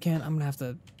 Okay, paint can, I'm gonna have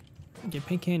to... Okay,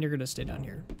 paint can, you're gonna stay down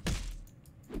here.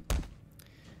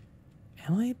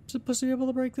 Am I supposed to be able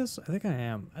to break this? I think I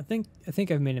am. I think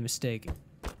I've made a mistake.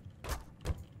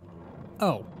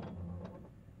 Oh.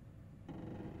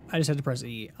 I just had to press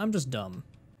E. I'm just dumb.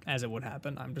 As it would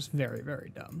happen. I'm just very,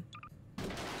 very dumb. I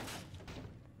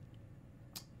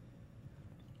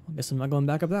guess I'm not going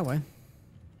back up that way.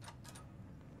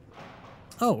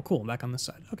 Oh, cool. Back on this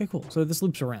side. Okay, cool. So this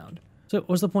loops around. So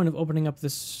what's the point of opening up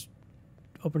this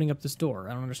door?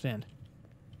 I don't understand.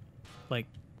 Like,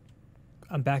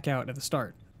 I'm back out at the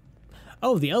start.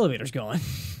 Oh, the elevator's going.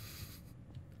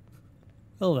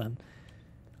 Well then.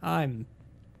 I'm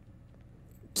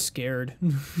scared.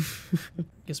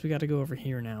 Guess we gotta go over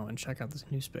here now and check out this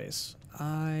new space.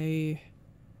 I'm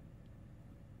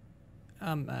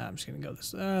just gonna go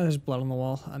this. There's blood on the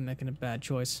wall. I'm making a bad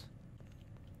choice.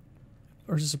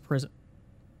 Or is this a prison?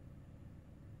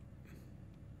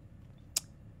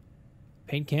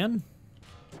 Paint can?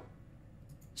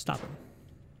 Stop him.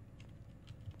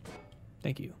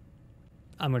 Thank you.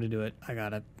 I'm gonna do it. I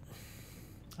gotta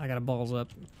balls up.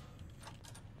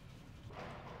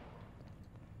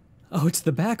 Oh, it's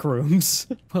the back rooms.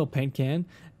 Well, paint can.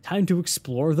 Time to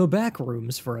explore the back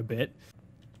rooms for a bit.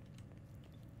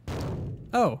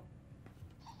 Oh.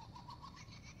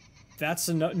 That's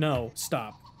a no.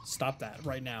 Stop. Stop that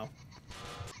right now.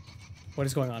 What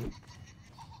is going on?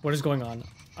 What is going on?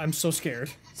 I'm so scared.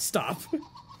 Stop.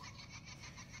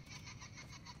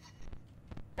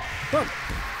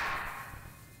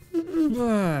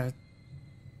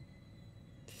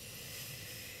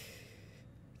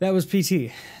 That was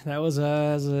PT. That was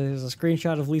a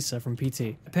screenshot of Lisa from PT.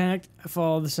 I panicked. I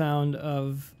followed the sound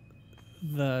of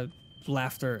the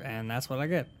laughter, and that's what I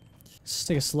get. Let's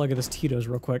take a slug of this Tito's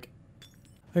real quick.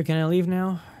 Okay, can I leave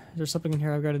now? Is there something in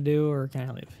here I've got to do, or can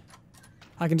I leave?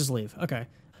 I can just leave. Okay.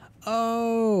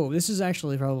 Oh, this is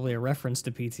actually probably a reference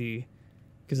to PT,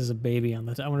 because there's a baby on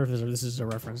the I wonder if this is a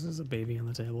reference. There's a baby on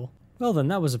the table. Well then,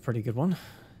 that was a pretty good one.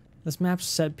 This map's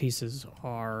set pieces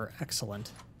are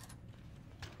excellent.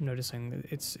 I'm noticing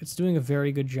that it's doing a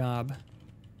very good job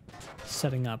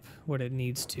setting up what it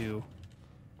needs to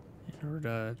in order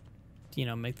to, you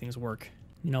know, make things work.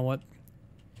 You know what?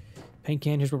 Paint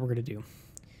can, here's what we're gonna do.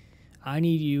 I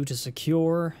need you to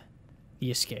secure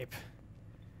the escape.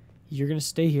 You're gonna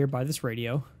stay here by this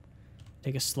radio,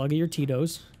 take a slug of your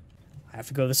Tito's. I have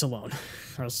to go this alone,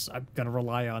 or else I'm gonna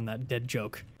rely on that dead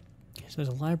joke. So there's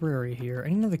a library here. I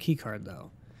need another key card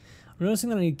though. I'm noticing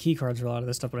that I need key cards for a lot of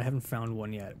this stuff, but I haven't found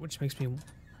one yet, which makes me...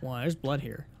 Wow, there's blood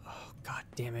here. Oh, god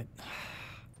damn it.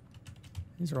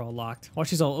 These are all locked.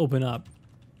 Watch these all open up.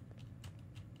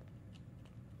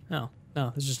 Oh,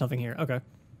 no, there's just nothing here. Okay.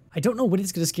 I don't know what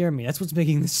is going to scare me. That's what's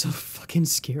making this so fucking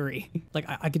scary. Like,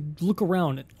 I could look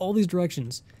around at all these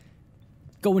directions,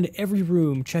 go into every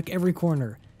room, check every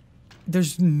corner.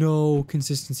 There's no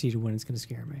consistency to when it's going to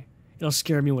scare me. It'll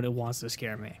scare me when it wants to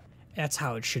scare me. That's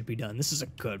how it should be done. This is a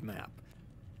good map.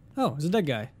 Oh, there's a dead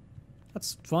guy.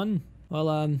 That's fun. Well,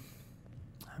 I mean,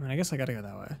 I guess I gotta go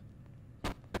that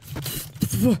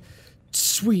way.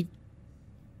 Sweet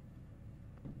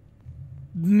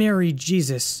Mary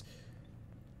Jesus.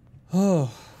 Oh,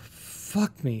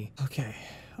 fuck me. Okay.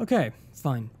 Okay,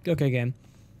 fine. Okay, game.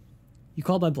 You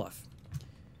called my bluff.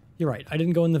 You're right. I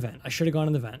didn't go in the vent. I should have gone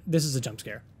in the vent. This is a jump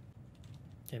scare.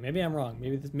 Okay, maybe I'm wrong.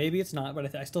 Maybe it's not,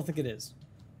 but I still think it is.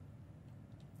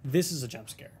 This is a jump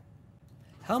scare.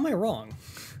 How am I wrong?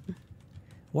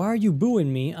 Why are you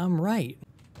booing me? I'm right.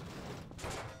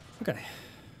 Okay.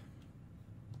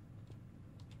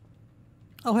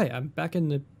 Oh, hey, I'm back in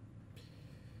the...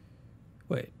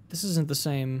 Wait, this isn't the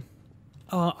same...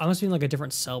 Oh, I must be in like a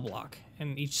different cell block,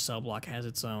 and each cell block has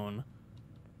its own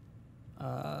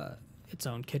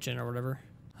kitchen or whatever.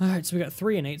 Alright, so we got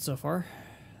 3 and 8 so far.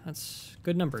 That's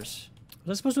good numbers.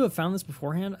 Was I supposed to have found this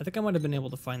beforehand? I think I might have been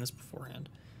able to find this beforehand.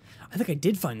 I think I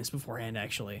did find this beforehand,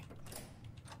 actually.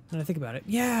 When I think about it.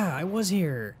 Yeah, I was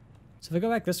here. So if I go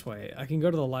back this way, I can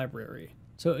go to the library.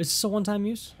 So is this a one-time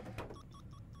use?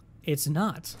 It's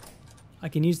not. I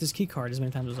can use this key card as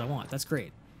many times as I want. That's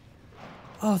great.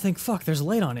 Oh, thank fuck, there's a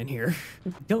light on in here.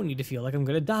 Don't need to feel like I'm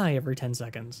gonna die every 10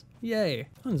 seconds. Yay.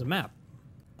 Oh, there's a map.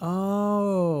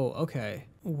 Oh, okay.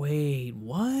 Wait,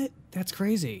 what? That's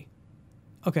crazy.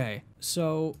 Okay,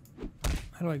 so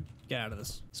how do I get out of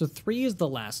this? So 3 is the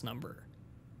last number.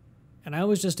 And I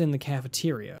was just in the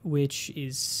cafeteria, which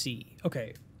is C.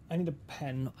 Okay, I need a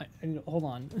pen. I need to, hold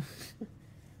on.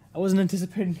 I wasn't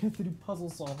anticipating you have to do puzzle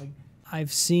solving.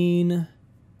 I've seen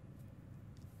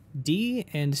D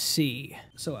and C.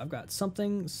 So I've got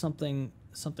something, something,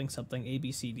 something, something, A,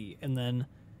 B, C, D. And then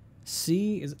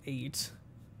C is 8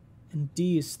 and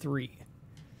D is 3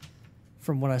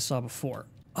 from what I saw before.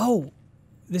 Oh,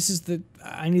 this is the...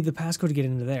 I need the passcode to get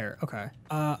into there. Okay.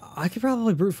 I could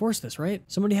probably brute force this, right?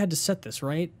 Somebody had to set this,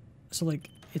 right? So, like,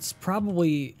 it's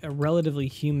probably a relatively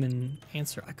human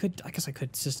answer. I guess I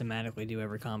could systematically do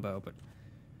every combo, but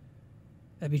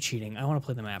that'd be cheating. I want to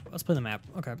play the map. Let's play the map.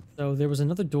 Okay. So there was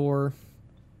another door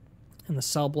in the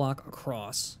cell block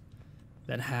across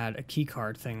that had a key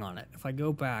card thing on it. If I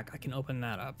go back, I can open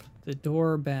that up. The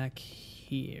door back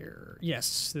here.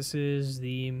 Yes, this is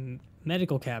the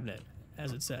medical cabinet,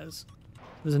 as it says.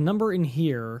 There's a number in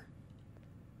here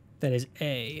that is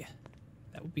A.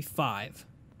 That would be 5.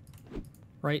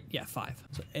 Right? Yeah, 5.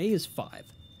 So A is 5.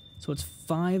 So it's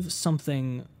 5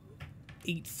 something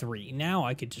 8-3. Now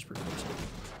I could just reverse it.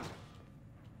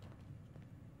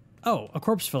 Oh, a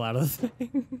corpse fell out of the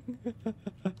thing.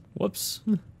 Whoops.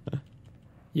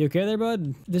 You okay there,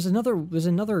 bud? There's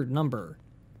another number.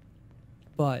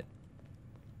 But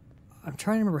I'm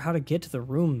trying to remember how to get to the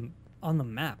room on the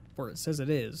map where it says it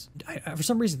is. For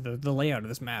some reason, the layout of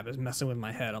this map is messing with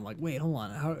my head. I'm like, wait, hold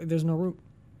on. There's no room.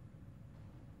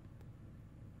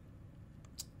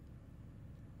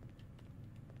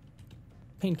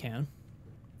 Paint can.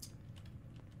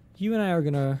 You and I are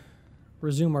gonna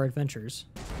resume our adventures.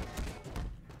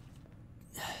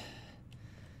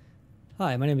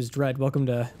 Hi, my name is Dread. Welcome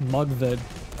to Mug the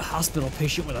hospital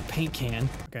patient with a paint can.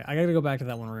 Okay, I gotta go back to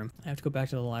that one room. I have to go back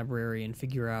to the library and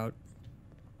figure out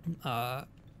oh,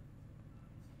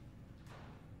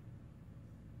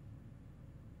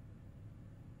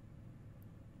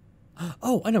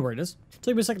 I know where it is.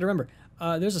 Took me a second to remember.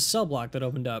 There's a cell block that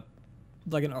opened up,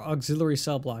 like an auxiliary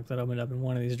cell block that opened up in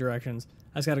one of these directions.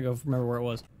 I just gotta go remember where it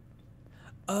was.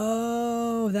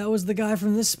 Oh, that was the guy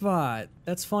from this spot.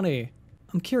 That's funny.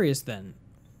 I'm curious then.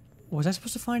 Was I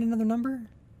supposed to find another number?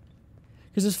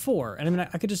 Because there's 4, and I mean,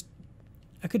 I could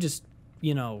just,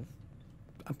 you know,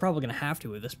 I'm probably gonna have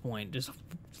to at this point, just,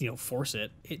 you know, force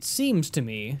it. It seems to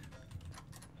me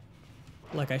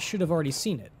like I should have already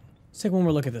seen it. Let's take one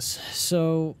more look at this.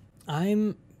 So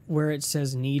I'm where it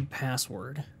says need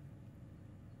password,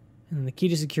 and the key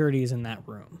to security is in that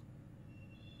room.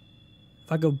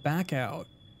 If I go back out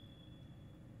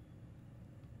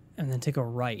and then take a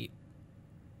right,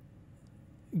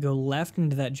 go left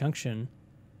into that junction,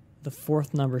 the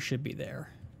 4th number should be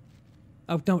there.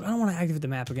 Oh, don't, I don't want to activate the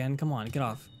map again. Come on, get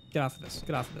off of this.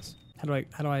 Get off of this. How do I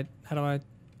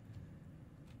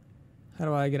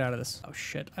get out of this? Oh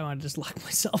shit, I want to just lock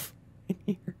myself in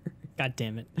here. God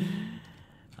damn it.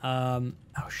 Oh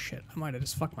shit, I might have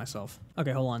just fucked myself.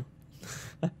 Okay, hold on.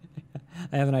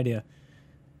 I have an idea.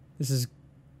 This is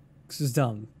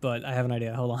dumb, but I have an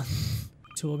idea. Hold on.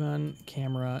 Tool gun,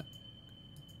 camera.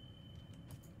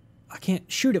 I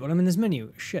can't shoot it when I'm in this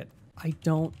menu. Shit. I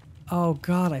don't. Oh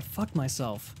god, I fucked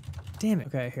myself. Damn it.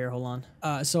 Okay, here, hold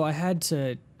on. So I had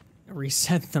to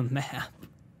reset the map.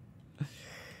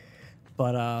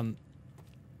 But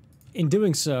in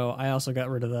doing so, I also got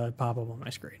rid of the pop-up on my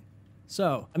screen.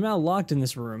 So I'm now locked in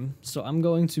this room, so I'm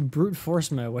going to brute force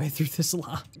my way through this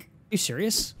lock. Are you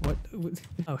serious? What?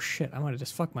 Oh shit, I might have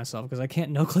just fucked myself because I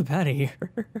can't no-clip out of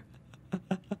here.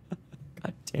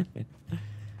 God damn it.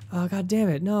 Oh, god damn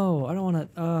it. No, I don't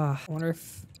want to. I wonder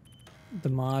if the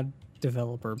mod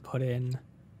developer put in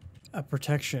a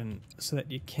protection so that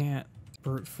you can't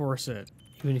brute force it.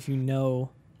 Even if you know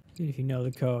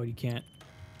the code, you can't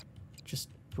just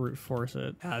brute force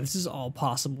it. This is all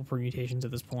possible permutations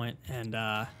at this point, and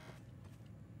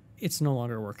it's no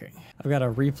longer working. I've got to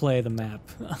replay the map.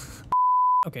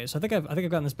 Okay, so I think I've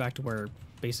gotten this back to where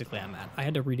basically I'm at. I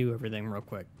had to redo everything real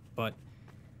quick, but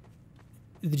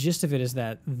the gist of it is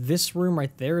that this room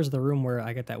right there is the room where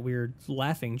I get that weird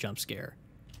laughing jump scare.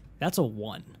 That's a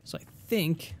 1. So I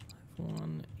think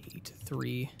 1, 8,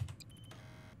 3.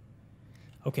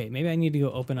 Okay, maybe I need to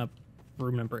go open up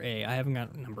room number A. I haven't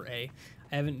got number A.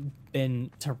 I haven't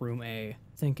been to room A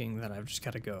thinking that I've just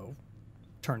got to go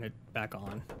turn it back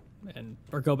on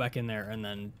or go back in there and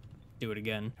then do it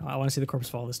again. I want to see the corpse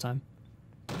fall this time.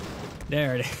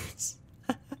 There it is.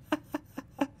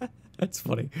 That's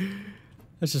funny.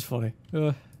 That's just funny.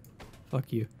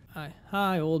 Fuck you.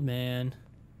 Hi, old man.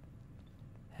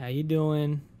 How you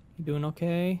doing? You doing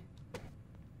okay?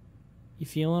 You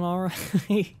feeling all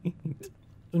right?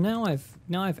 So now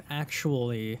I've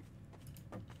actually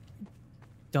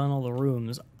done all the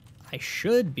rooms. I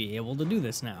should be able to do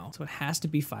this now. So it has to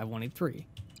be 5183.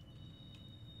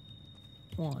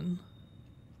 1,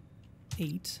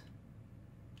 8,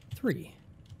 3.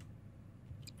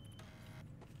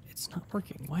 It's not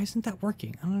working. Why isn't that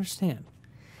working? I don't understand.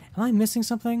 Am I missing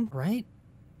something, right?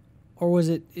 Or is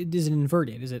it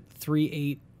inverted? Is it 3,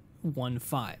 8, 1,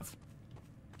 5?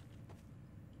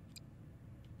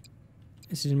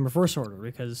 Is it in reverse order?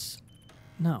 Because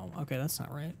no. Okay, that's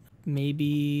not right.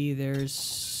 Maybe there's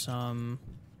some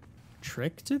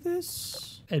trick to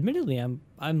this? Admittedly,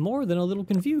 I'm more than a little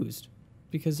confused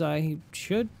because I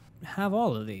should have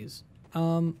all of these.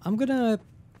 I'm gonna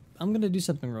do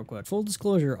something real quick. Full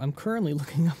disclosure, I'm currently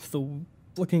looking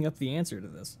up the answer to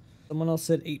this. Someone else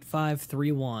said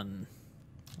 8531.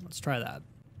 Let's try that.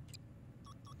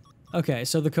 Okay,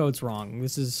 so the code's wrong.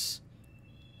 This is,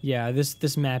 yeah,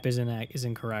 this map is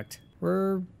incorrect.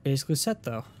 We're basically set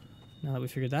though. Now that we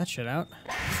figured that shit out.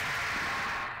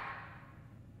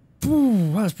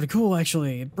 Ooh, that was pretty cool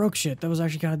actually. It broke shit. That was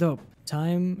actually kind of dope.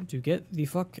 Time to get the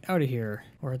fuck out of here.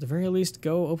 Or at the very least,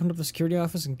 go open up the security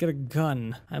office and get a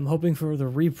gun. I'm hoping for the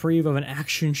reprieve of an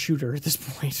action shooter at this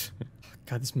point.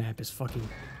 God, this map is fucking...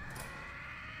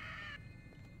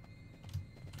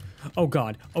 Oh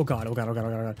god, oh god, oh god, oh god, oh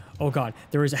god, oh god, oh god.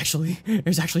 There's actually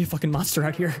a fucking monster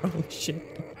out here. Holy shit.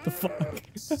 What the fuck?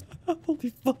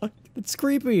 Holy fuck. That's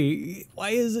creepy. Why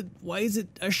is it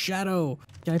a shadow?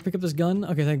 Can I pick up this gun?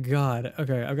 Okay, thank god.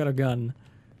 Okay, I've got a gun.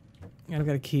 And I've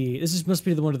got a key. This must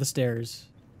be the one to the stairs.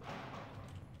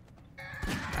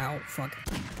 Ow, fuck.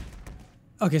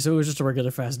 Okay, so it was just a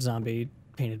regular fast zombie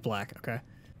painted black. Okay.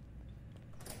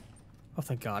 Oh,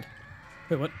 thank god.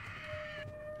 Wait, what?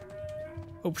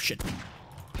 Oh, shit.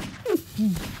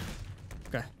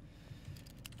 Okay.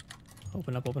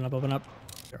 Open up, open up, open up.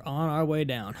 We're on our way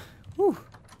down. Whew.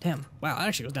 Damn. Wow, that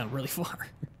actually goes down really far.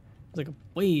 There's like a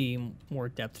way more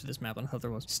depth to this map than I thought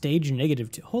there was. Stage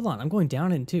 -2. Hold on, I'm going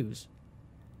down in 2s.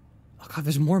 Oh god,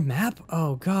 there's more map?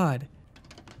 Oh god.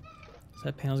 So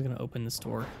that panel's gonna open this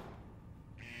door.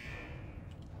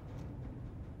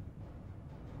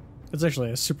 It's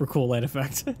actually a super cool light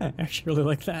effect. I actually really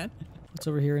like that. What's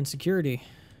over here in security?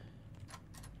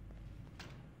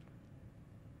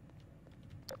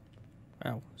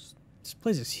 Wow, this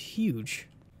place is huge.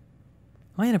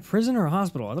 Am I in a prison or a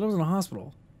hospital? I thought I was in a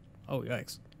hospital. Oh,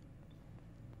 yikes.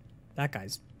 That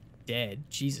guy's dead.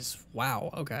 Jesus. Wow.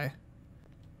 Okay.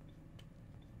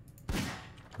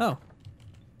 Oh.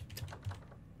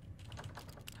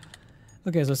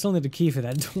 Okay, so I still need a key for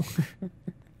that door.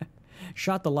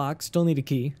 Shot the lock, still need a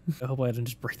key. I hope I didn't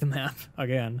just break the map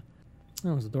again.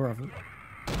 Oh, there's a door open.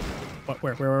 What?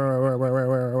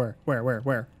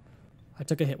 Where? I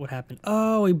took a hit. What happened?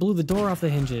 Oh, he blew the door off the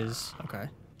hinges. Okay.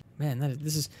 Man,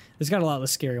 this got a lot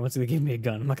less scary once they gave me a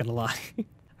gun. I'm not gonna lie.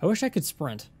 I wish I could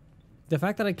sprint. The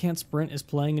fact that I can't sprint is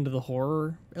playing into the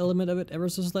horror element of it ever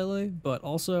so slightly, but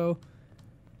also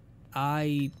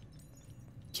I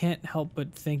can't help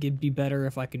but think it'd be better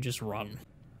if I could just run.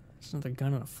 It's not a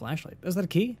gun and a flashlight. Is that a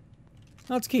key?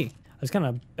 No, it's a key. I was kind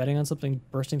of betting on something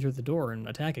bursting through the door and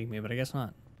attacking me, but I guess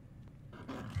not.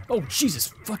 Oh,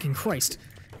 Jesus fucking Christ.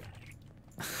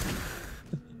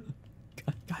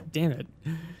 God damn it.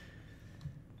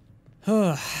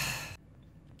 Alright,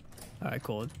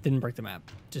 cool. It didn't break the map.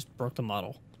 Just broke the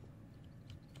model.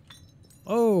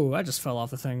 Oh, I just fell off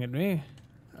the thing at me.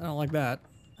 I don't like that.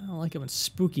 I don't like it when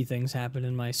spooky things happen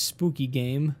in my spooky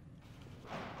game.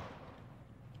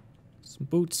 Some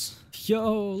boots.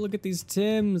 Yo, look at these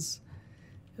Tims.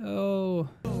 Yo,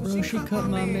 bro, she cut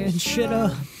my man shit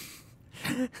up.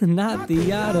 Not the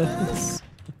Addons.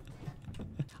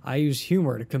 I use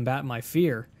humor to combat my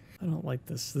fear. I don't like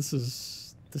this. This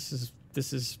is,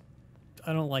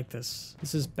 I don't like this.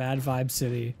 This is bad vibe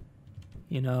city.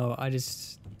 You know,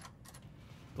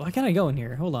 why can't I go in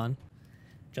here? Hold on.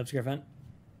 Jump scare vent.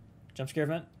 Jump scare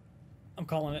vent. I'm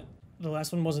calling it. The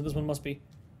last one wasn't, this one must be.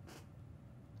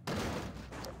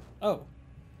 Oh.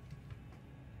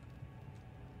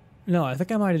 No, I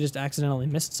think I might have just accidentally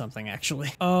missed something,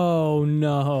 actually. Oh,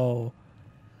 no.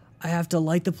 I have to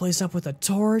light the place up with a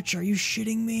torch? Are you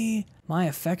shitting me? My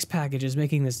effects package is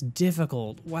making this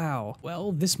difficult. Wow.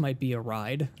 Well, this might be a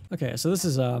ride. Okay, so this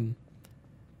is, a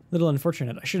little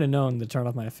unfortunate. I should have known to turn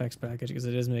off my effects package because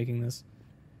it is making this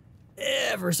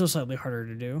ever so slightly harder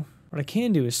to do. What I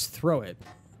can do is throw it.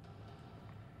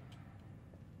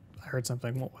 I heard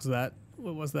something. What was that?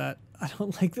 What was that? I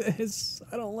don't like this.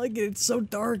 I don't like it. It's so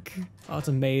dark. Oh, it's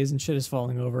a maze and shit is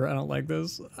falling over. I don't like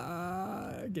this.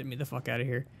 Get me the fuck out of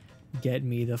here. Get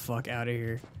me the fuck out of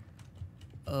here.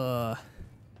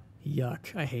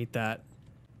 Yuck. I hate that.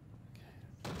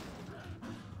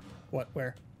 What?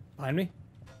 Where? Behind me?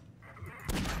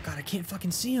 Oh god, I can't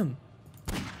fucking see him.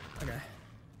 Okay.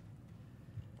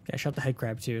 Okay, I shot the head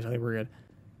crab too, so I think we're good.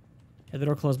 Yeah, the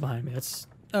door closed behind me. That's...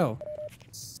 Oh.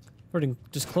 Or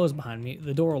didn't just close behind me.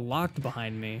 The door locked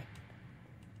behind me.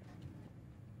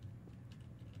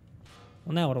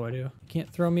 Well, now what do I do? Can't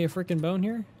throw me a freaking bone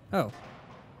here? Oh.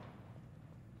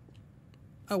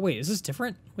 Oh, wait, is this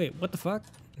different? Wait, what the fuck?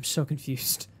 I'm so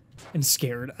confused and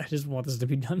scared. I just want this to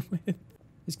be done with.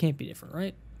 This can't be different,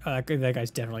 right? Oh, that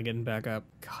guy's definitely getting back up.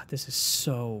 God, this is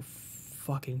so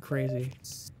fucking crazy.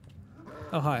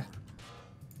 Oh, hi.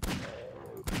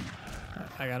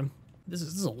 I got him. This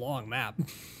is a long map.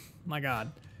 My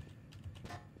god.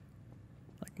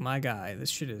 Like, my guy,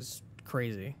 this shit is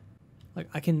crazy. Like,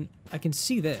 I can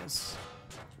see this.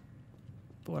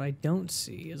 But what I don't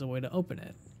see is a way to open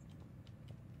it.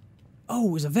 Oh,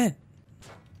 it was a vent!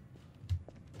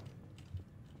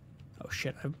 Oh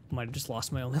shit, I might have just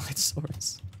lost my only light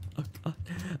source. Oh god.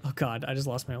 Oh god, I just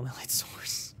lost my only light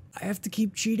source. I have to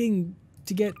keep cheating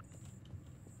to get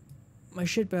my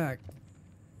shit back.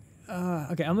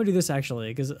 Okay, I'm gonna do this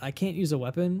actually, because I can't use a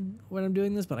weapon when I'm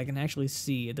doing this, but I can actually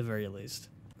see at the very least.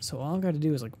 So all I've got to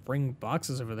do is like bring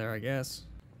boxes over there, I guess.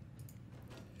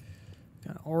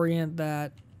 Gotta orient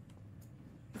that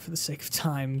for the sake of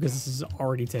time, because this is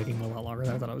already taking a lot longer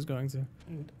than I thought I was going to.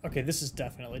 Okay, this is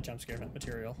definitely jump scare event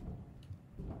material.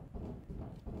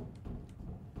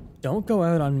 Don't go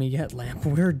out on me yet, Lamp.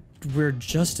 We're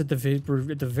just at the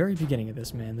very beginning of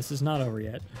this, man. This is not over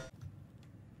yet.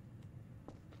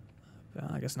 Well,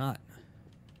 I guess not.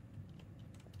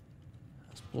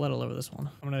 There's blood all over this one.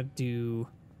 I'm gonna do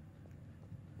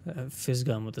a fizz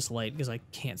gun with this light because I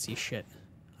can't see shit.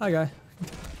 Hi, guy.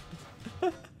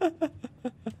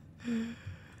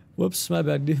 Whoops, my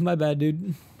bad, dude. My bad,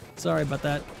 dude. Sorry about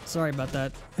that. Sorry about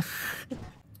that.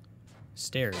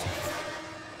 Stairs.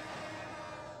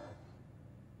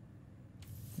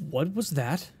 What was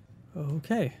that?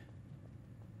 Okay.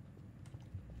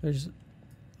 There's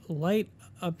light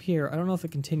up here. I don't know if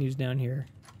it continues down here.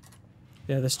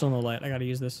 Yeah, there's still no light. I gotta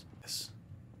use this.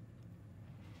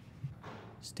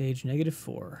 Stage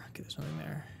 -4. Okay, there's nothing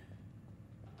there.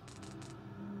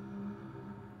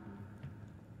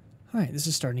 Alright, this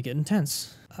is starting to get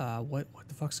intense. What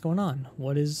the fuck's going on?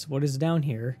 What is down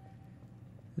here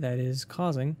that is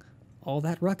causing all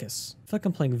that ruckus? I feel like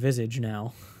I'm playing Visage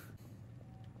now.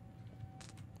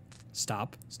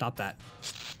 Stop. Stop that.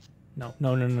 No.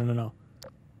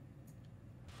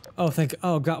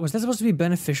 Oh god, was that supposed to be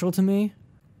beneficial to me?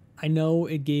 I know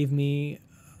it gave me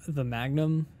the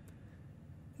Magnum,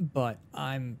 but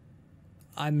I'm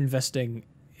investing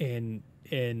in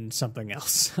something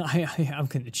else. I'm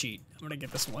gonna cheat. I'm gonna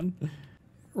get this one.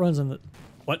 Runs on the...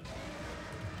 What?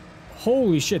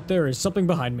 Holy shit, there is something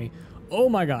behind me. Oh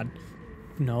my god.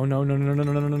 No. Oh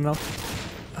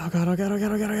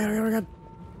god.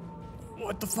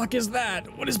 What the fuck is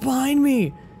that? What is behind me?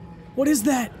 What is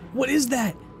that? What is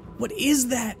that? What is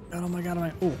that? Oh my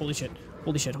god, oh, holy shit.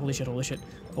 Holy shit. What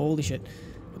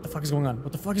the fuck is going on?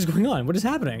 What the fuck is going on? What is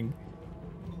happening?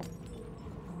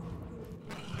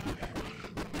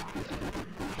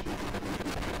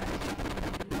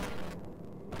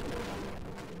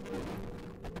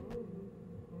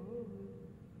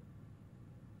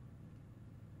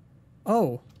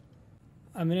 Oh,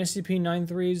 I'm in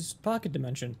SCP-93's pocket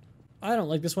dimension. I don't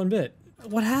like this one bit.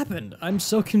 What happened? I'm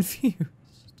so confused.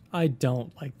 I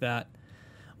don't like that.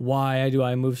 Why do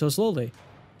I move so slowly?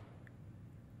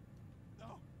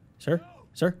 Sir?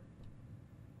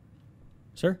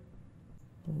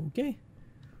 Okay.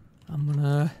 I'm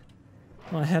gonna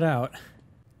head out.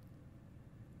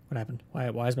 What happened?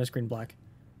 Why is my screen black?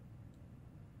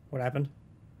 What happened?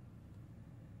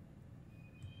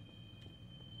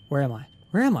 Where am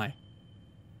I?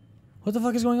 What the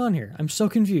fuck is going on here? I'm so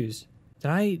confused. Did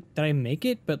I make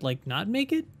it, but like not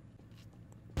make it?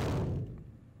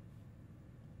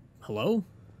 Hello?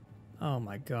 Oh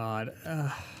my god.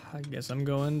 I guess I'm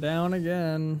going down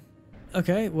again.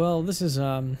 Okay, well this is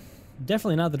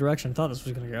definitely not the direction I thought this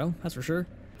was gonna go, that's for sure.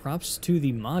 Props to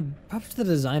the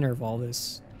designer of all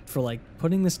this for like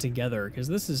putting this together, because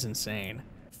this is insane.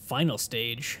 Final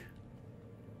stage.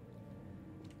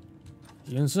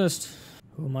 You insist.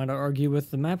 Who am I to argue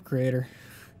with the map creator?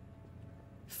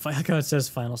 I like how it says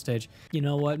final stage. You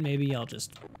know what? Maybe I'll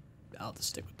just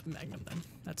stick with the Magnum then.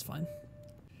 That's fine.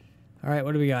 All right,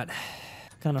 what do we got?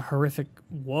 Kind of horrific.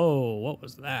 Whoa, what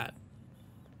was that?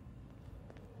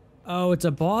 Oh, it's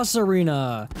a boss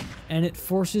arena, and it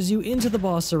forces you into the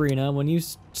boss arena when you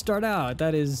start out.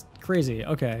 That is crazy.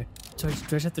 Okay, so do I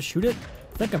just have to shoot it?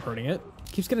 I think I'm hurting it.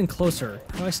 Keeps getting closer.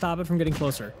 How do I stop it from getting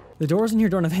closer? The doors in here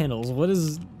don't have handles. What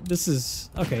is... This is...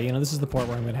 Okay, you know, this is the part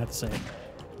where I'm gonna have to say it.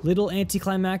 Little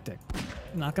anticlimactic.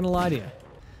 I'm not gonna lie to you.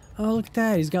 Oh, look at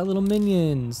that. He's got little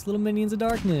minions. Little minions of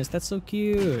darkness. That's so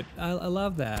cute. I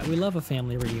love that. We love a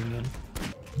family reunion.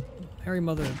 Mary,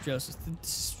 Mother of Joseph.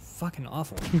 It's fucking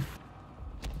awful.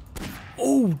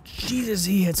 Oh, Jesus,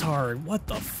 he hits hard. What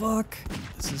the fuck?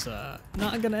 This is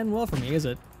not gonna end well for me, is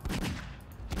it?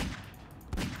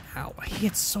 Ow, he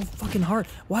hits so fucking hard.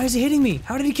 Why is he hitting me?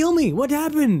 How did he kill me? What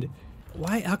happened?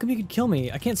 Why? How come he could kill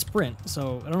me? I can't sprint,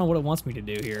 so I don't know what it wants me to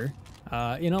do here.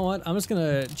 You know what? I'm just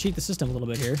gonna cheat the system a little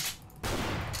bit here.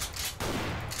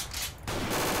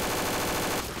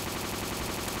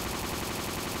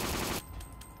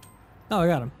 Oh, I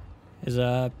got him. Is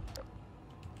that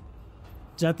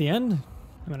the end?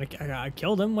 I mean, I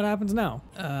killed him. What happens now?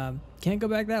 Can't go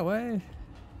back that way.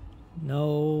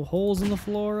 No holes in the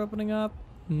floor opening up.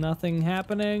 Nothing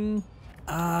happening.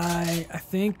 I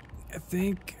think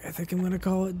I'm gonna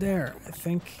call it there. I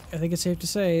think it's safe to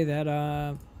say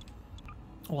that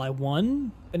well, I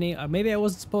won. Maybe I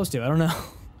wasn't supposed to. I don't know.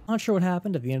 I'm not sure what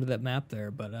happened at the end of that map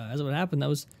there, but as what happened, that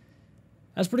was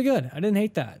pretty good. I didn't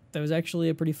hate that. That was actually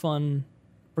a pretty fun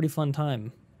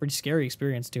time. Pretty scary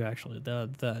experience too, actually.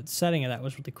 The setting of that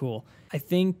was really cool. I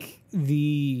think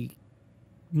the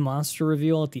monster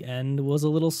reveal at the end was a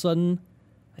little sudden.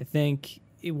 I think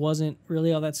it wasn't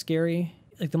really all that scary.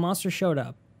 Like, the monster showed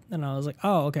up, and I was like,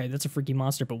 oh, okay, that's a freaky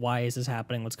monster, but why is this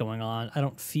happening? What's going on? I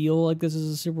don't feel like this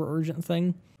is a super urgent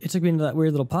thing. It took me into that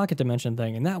weird little pocket dimension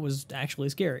thing, and that was actually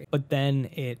scary. But then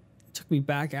it took me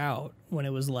back out when it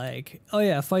was like, oh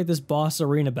yeah, fight this boss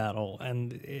arena battle,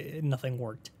 and nothing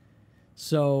worked.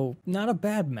 So, not a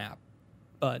bad map,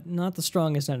 but not the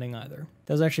strongest ending either.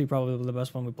 That was actually probably the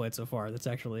best one we played so far. That's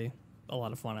actually a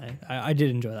lot of fun. I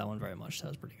did enjoy that one very much. That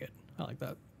was pretty good. I like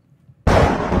that.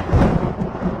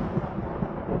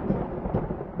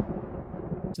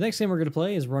 So the next game we're going to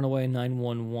play is Runaway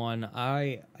 911.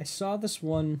 I saw this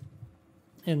one,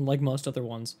 and like most other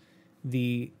ones,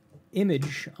 the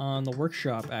image on the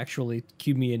workshop actually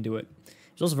cued me into it.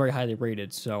 It's also very highly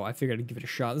rated, so I figured I'd give it a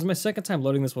shot. This is my second time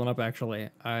loading this one up, actually.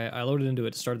 I loaded into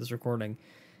it to start this recording,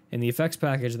 and the effects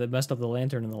package that messed up the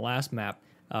lantern in the last map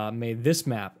made this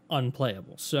map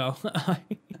unplayable. So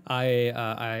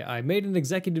I made an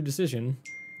executive decision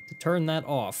to turn that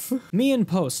off. Me in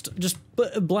post, just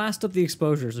blast up the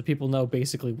exposure so people know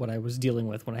basically what I was dealing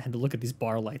with when I had to look at these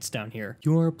bar lights down here.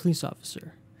 You are a police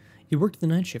officer. You worked the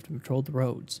night shift and patrolled the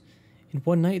roads. And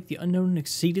one night, the unknown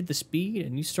exceeded the speed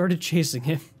and you started chasing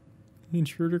him. The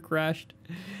intruder crashed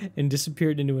and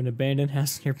disappeared into an abandoned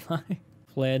house nearby.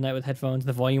 Play at night with headphones,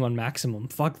 the volume on maximum.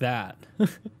 Fuck that.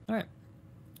 Alright,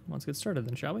 let's get started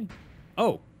then, shall we?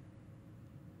 Oh,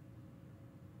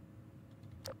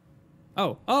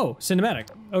 cinematic.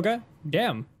 Okay,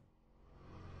 damn.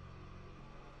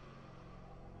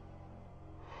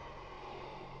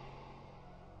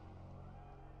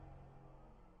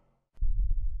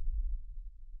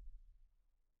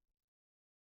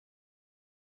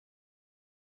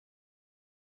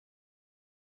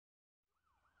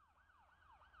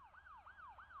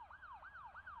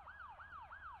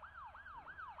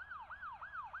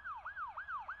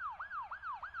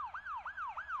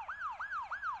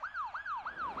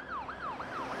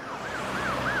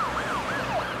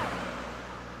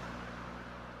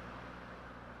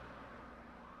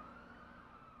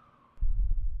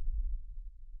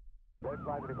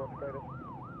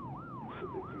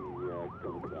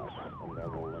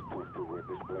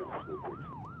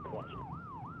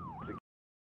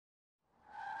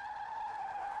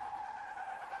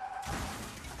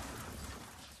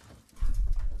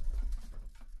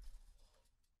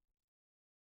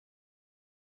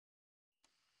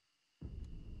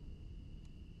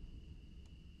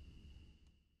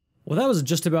 Well, that was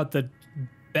just about the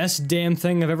best damn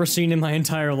thing I've ever seen in my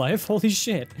entire life. Holy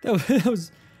shit. That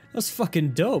was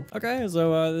fucking dope. Okay,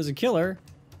 so there's a killer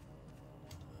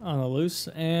on the loose,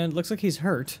 and looks like he's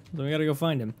hurt. So we gotta go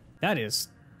find him. That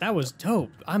was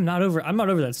dope. I'm not over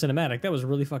that cinematic. That was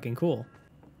really fucking cool.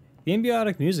 The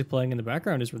ambiotic music playing in the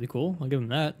background is really cool. I'll give him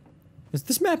that.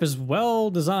 This map is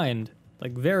well designed.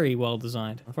 Like, very well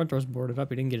designed. The front door's boarded up,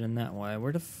 he didn't get in that way.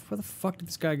 Where the fuck did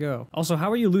this guy go? Also,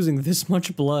 how are you losing this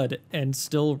much blood and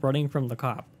still running from the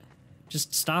cop?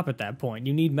 Just stop at that point.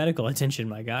 You need medical attention,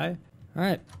 my guy.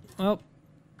 Alright, well,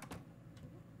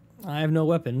 I have no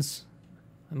weapons.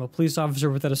 I'm a police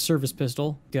officer without a service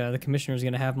pistol. The commissioner's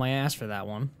gonna have my ass for that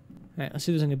one. Alright, let's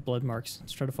see if there's any blood marks.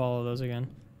 Let's try to follow those again.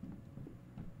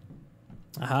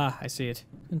 Aha, I see it.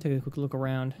 I'm gonna take a quick look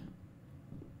around.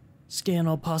 Scan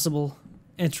all possible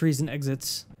entries and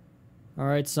exits.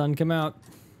 Alright, son, come out.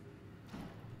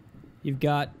 You've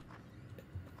got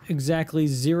exactly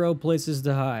 0 places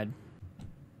to hide.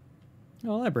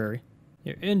 Oh, library.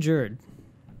 You're injured.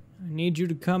 I need you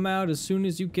to come out as soon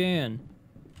as you can.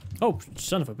 Oh,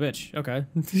 son of a bitch. Okay.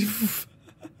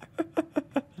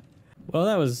 Well,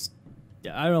 that was...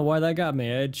 I don't know why that got me.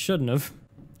 It shouldn't have.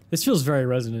 This feels very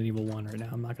Resident Evil 1 right now,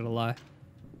 I'm not gonna lie.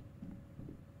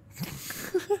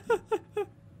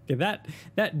 Okay,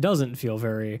 that doesn't feel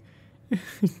very...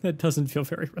 that doesn't feel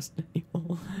very Resident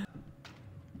Evil.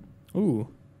 Ooh.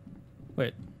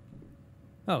 Wait.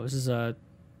 Oh, this is a...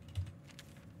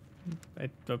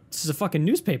 this is a fucking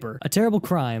newspaper. A terrible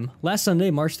crime. Last Sunday,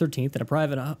 March 13th, in a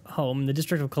private home in the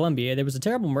District of Columbia, there was a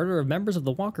terrible murder of members of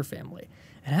the Walker family.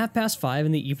 At 5:30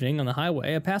 in the evening on the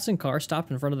highway, a passing car stopped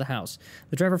in front of the house.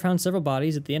 The driver found several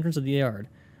bodies at the entrance of the yard.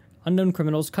 Unknown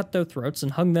criminals cut their throats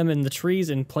and hung them in the trees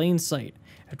in plain sight.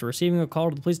 After receiving a call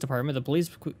to the police department, the police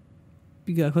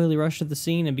quickly rushed to the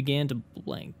scene and began to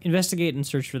investigate and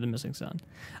search for the missing son.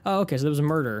 Oh, okay, so there was a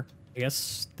murder. I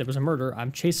guess there was a murder.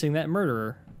 I'm chasing that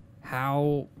murderer.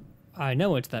 How I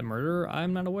know it's that murderer,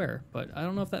 I'm not aware, but I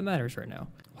don't know if that matters right now.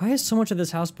 Why is so much of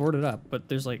this house boarded up, but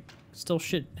there's like still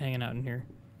shit hanging out in here?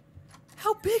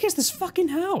 How big is this fucking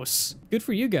house? Good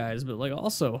for you guys, but like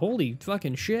also, holy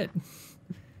fucking shit.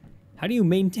 How do you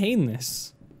maintain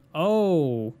this?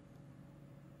 Oh.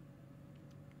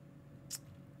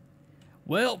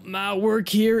 Well, my work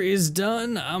here is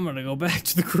done. I'm gonna go back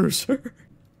to the cruiser.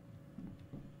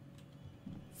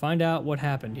 Find out what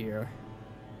happened here.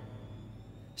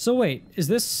 So wait, is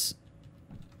this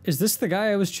the guy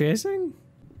I was chasing?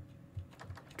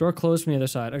 Door closed from the other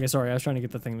side. Okay, sorry, I was trying to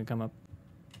get the thing to come up.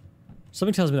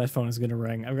 Something tells me that phone is gonna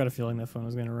ring. I've got a feeling that phone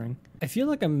is gonna ring. I feel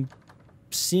like I'm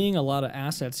seeing a lot of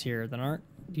assets here that aren't,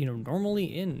 you know, normally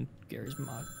in Gary's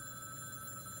mod.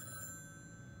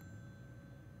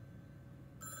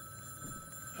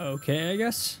 Okay, I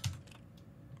guess.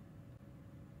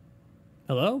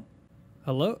 Hello?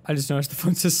 Hello? I just noticed the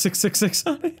phone says 666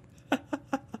 on it.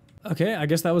 Okay, I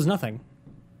guess that was nothing.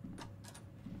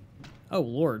 Oh,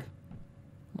 Lord.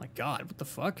 My God, what the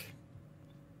fuck?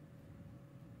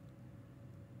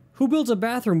 Who builds a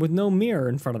bathroom with no mirror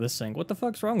in front of this sink? What the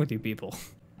fuck's wrong with you people?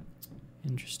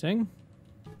 Interesting.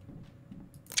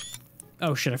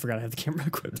 Oh shit, I forgot I have the camera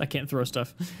equipped. I can't throw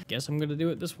stuff. Guess I'm gonna do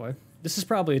it this way. This is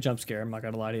probably a jump scare, I'm not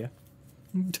gonna lie to you.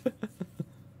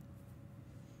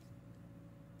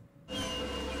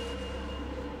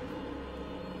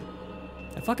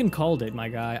 I fucking called it, my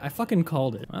guy. I fucking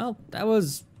called it. Well, that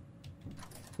was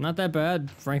not that bad,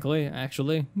 frankly,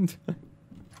 actually.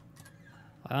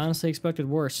 I honestly expected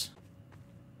worse.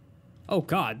 Oh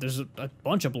god, there's a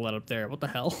bunch of blood up there. What the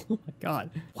hell? Oh my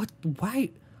god. What? Why?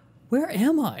 Where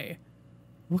am I?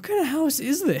 What kind of house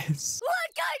is this?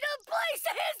 What kind of place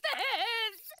is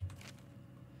this?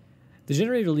 The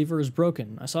generator lever is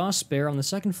broken. I saw a spare on the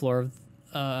second floor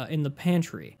of, in the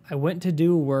pantry. I went to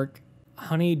do work.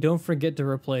 Honey, don't forget to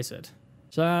replace it.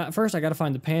 So first I gotta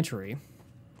find the pantry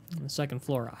on the second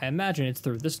floor. I imagine it's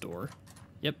through this door.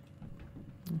 Yep.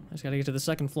 I just gotta get to the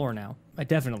second floor now. I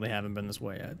definitely haven't been this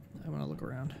way yet. I wanna look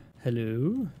around.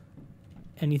 Hello?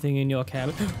 Anything in your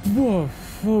cabin? Whoa,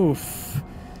 oof.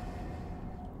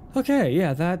 Okay,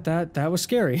 yeah, that was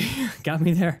scary. Got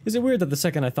me there. Is it weird that the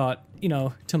second I thought, you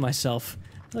know, to myself,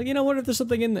 like, you know, what if there's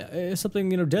something in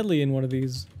something, you know, deadly in one of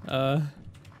these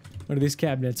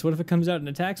cabinets? What if it comes out and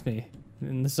attacks me?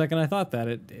 And the second I thought that,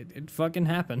 it fucking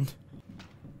happened.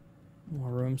 More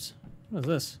rooms. What is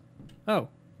this? Oh.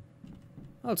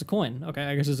 Oh, it's a coin. Okay,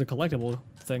 I guess there's a collectible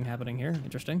thing happening here.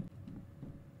 Interesting.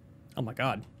 Oh my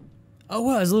god. Oh,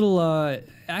 wow, there's a little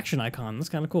action icon. That's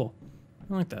kind of cool.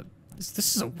 I like that.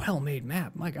 This is a well-made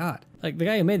map. My god. Like, the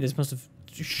guy who made this must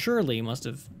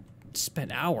have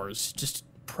spent hours just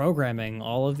programming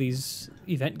all of these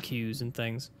event queues and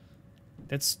things.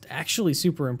 That's actually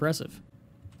super impressive.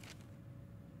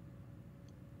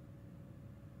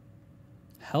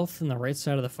 Health in the right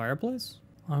side of the fireplace?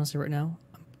 Honestly, right now,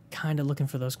 I'm kind of looking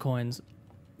for those coins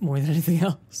more than anything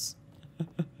else.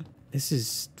 This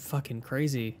is fucking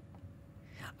crazy.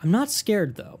 I'm not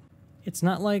scared, though. It's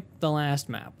not like the last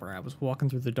map where I was walking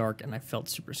through the dark and I felt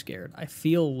super scared. I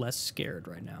feel less scared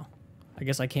right now. I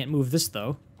guess I can't move this,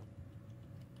 though.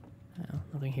 Oh,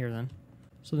 nothing here, then.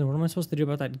 So then what am I supposed to do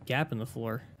about that gap in the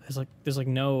floor? There's like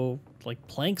no, like,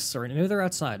 planks or anything. Maybe they're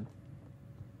outside.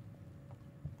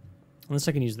 Unless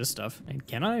I can use this stuff. And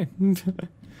can I?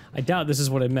 I doubt this is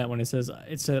what it meant when it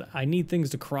said, I need things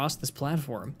to cross this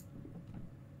platform.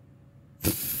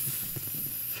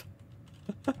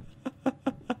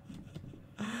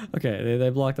 Okay, they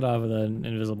blocked it off with an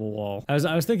invisible wall. I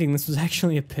was thinking this was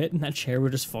actually a pit and that chair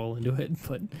would just fall into it,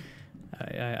 but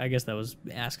I guess that was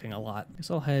asking a lot. I guess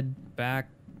I'll head back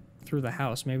through the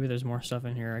house. Maybe there's more stuff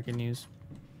in here I can use.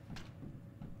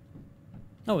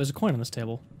 Oh, there's a coin on this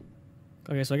table.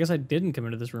 Okay, so I guess I didn't come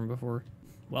into this room before.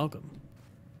 Welcome.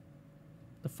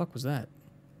 The fuck was that?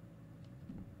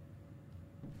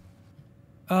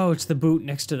 Oh, it's the boot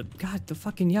next to the... God, the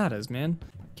fucking Yadas, man.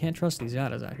 Can't trust these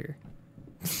Yadas out here.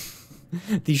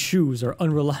 These shoes are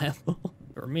unreliable.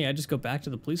 For me, I just go back to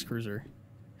the police cruiser.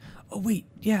 Oh wait,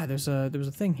 yeah, there was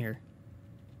a thing here.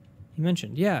 You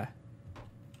mentioned, yeah.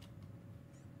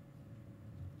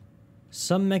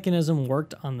 Some mechanism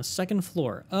worked on the second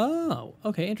floor. Oh,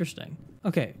 okay, interesting.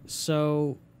 Okay,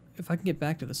 so if I can get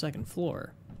back to the second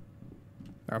floor,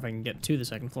 or if I can get to the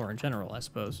second floor in general, I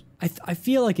suppose. I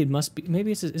feel like it must be,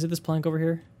 maybe is it this plank over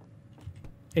here?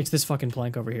 It's this fucking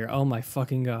plank over here. Oh my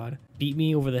fucking god. Beat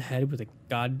me over the head with a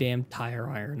goddamn tire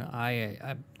iron.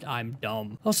 I'm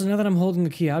dumb. Also, now that I'm holding the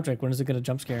key object, when is it gonna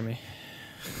jump scare me?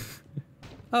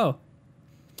 Oh.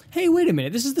 Hey, wait a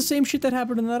minute. This is the same shit that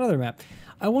happened in that other map.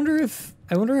 I wonder if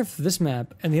this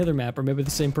map and the other map are maybe the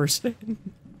same person.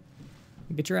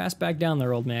 Get your ass back down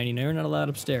there, old man. You know you're not allowed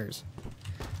upstairs.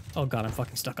 Oh god, I'm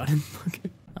fucking stuck on him. Okay.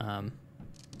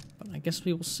 But I guess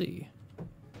we will see.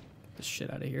 Get this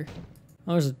shit out of here.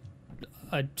 Oh, there's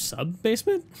a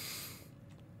sub-basement?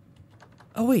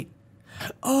 Oh, wait.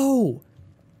 Oh!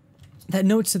 That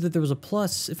note said that there was a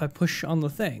plus if I push on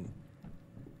the thing.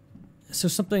 So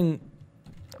something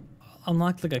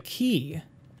unlocked like a key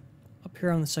up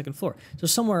here on the second floor. So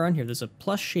somewhere around here, there's a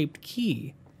plus-shaped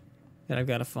key that I've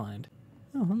got to find.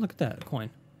 Oh, look at that, a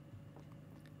coin.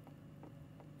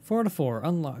 4 out of 4,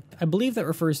 unlocked. I believe that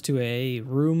refers to a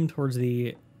room towards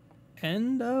the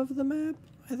end of the map,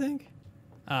 I think.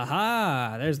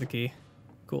 Aha! There's the key.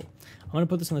 Cool. I'm gonna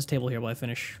put this on this table here while I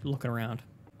finish looking around.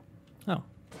 Oh.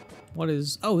 What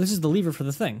is... Oh, this is the lever for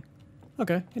the thing.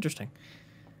 Okay, interesting.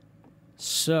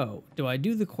 So, do I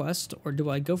do the quest, or do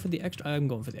I go for the extra... I'm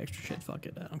going for the extra shit. Fuck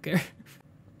it, I don't care.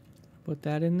 Put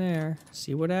that in there.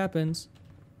 See what happens.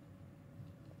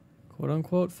 Quote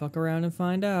unquote, fuck around and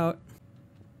find out.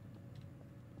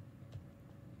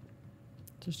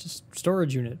 There's just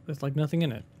storage unit with like nothing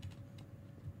in it.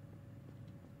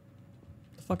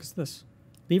 The fuck is this?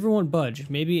 Lever won't budge.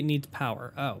 Maybe it needs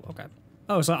power. Oh, okay.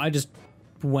 Oh, so I just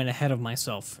went ahead of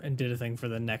myself and did a thing for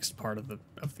the next part of the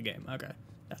game. Okay,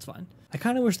 that's fine. I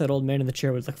kind of wish that old man in the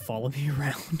chair would like follow me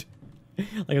around.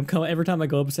 Like I'm coming every time I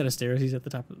go up a set of stairs, he's at the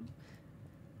top of.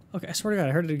 Okay, I swear to God,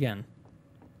 I heard it again.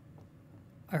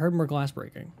 I heard more glass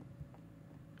breaking.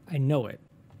 I know it.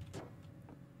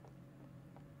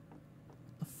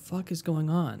 What the fuck is going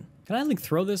on? Can I like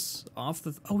throw this off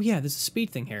the? Oh yeah, there's a speed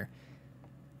thing here.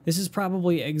 This is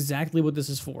probably exactly what this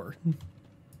is for.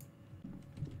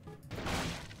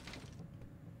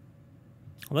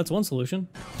 Well, that's one solution.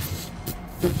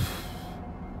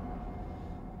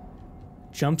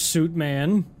 Jumpsuit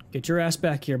man, get your ass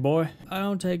back here, boy. I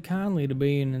don't take kindly to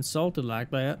being insulted like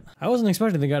that. I wasn't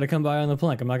expecting the guy to come by on the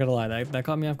plank, I'm not gonna lie, that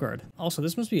caught me off guard. Also,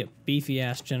 this must be a beefy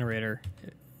ass generator.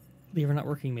 Lever not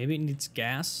working, maybe it needs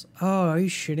gas? Oh, are you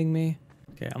shitting me?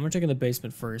 Okay, I'm gonna check in the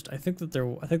basement first. I think there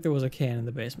was a can in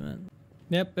the basement.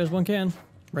 Yep, there's one can.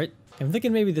 Right. I'm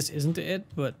thinking maybe this isn't it,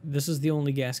 but this is the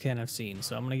only gas can I've seen,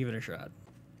 so I'm gonna give it a shot.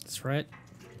 That's right.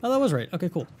 Oh, that was right. Okay,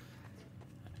 cool.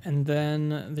 And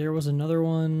then there was another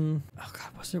one. Oh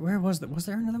God, was there? Where was that? Was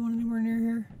there another one anywhere near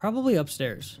here? Probably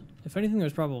upstairs. If anything,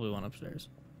 there's probably one upstairs.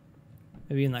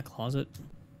 Maybe in that closet.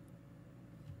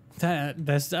 I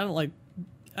don't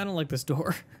like this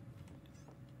door.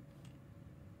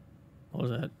 What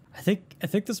was that? I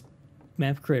think this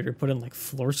map creator put in like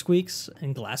floor squeaks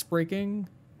and glass breaking,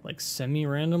 like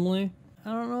semi-randomly. I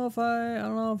don't know if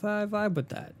I vibe with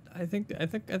that. I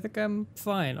think I'm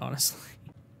fine, honestly.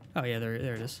 Oh yeah, there it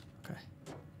is. Okay.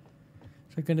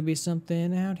 Is there gonna be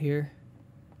something out here?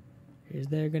 Is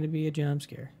there gonna be a jump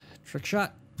scare? Trick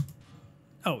shot.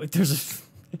 Oh, there's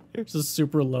a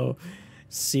super low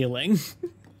ceiling.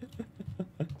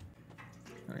 There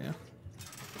we go.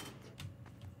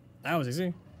 That was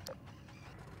easy.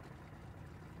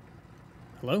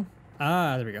 Hello?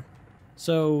 Ah, there we go.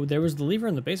 So there was the lever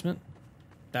in the basement.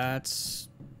 That's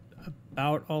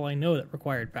about all I know that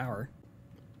required power.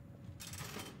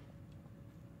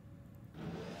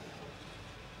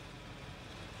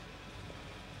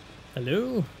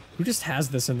 Hello? Who just has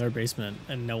this in their basement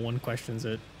and no one questions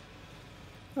it?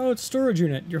 Oh, it's a storage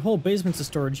unit. Your whole basement's a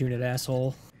storage unit,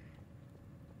 asshole.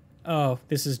 Oh,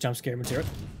 this is jump scare material.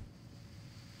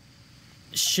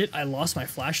 Shit, I lost my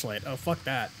flashlight. Oh, fuck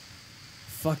that.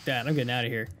 Fuck that. I'm getting out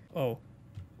of here. Oh.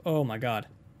 Oh my God.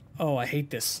 Oh, I hate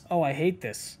this. Oh, I hate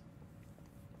this.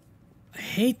 I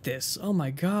hate this. Oh my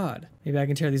God. Maybe I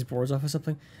can tear these boards off or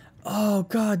something. Oh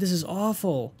God, this is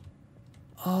awful.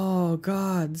 Oh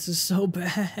God, this is so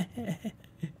bad.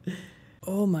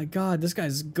 Oh my God, this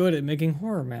guy's good at making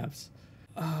horror maps.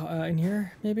 In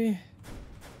here, maybe?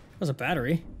 There's a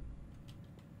battery.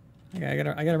 Okay, I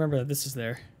gotta remember that this is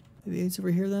there. Maybe it's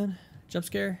over here then? Jump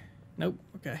scare? Nope,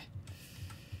 okay.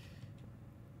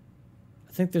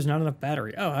 I think there's not enough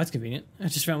battery. Oh, that's convenient. I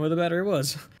just found where the battery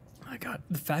was. Oh my God,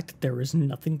 the fact that there is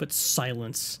nothing but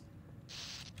silence.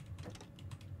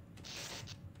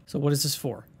 So what is this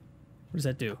for? What does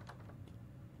that do?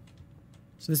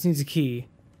 So this needs a key,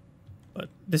 but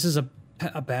this is a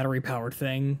battery-powered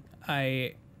thing.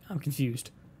 I'm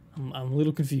confused. I'm a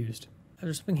little confused. Is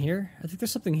there something here? I think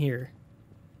there's something here.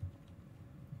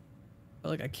 But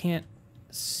like I can't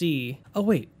see. Oh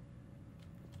wait.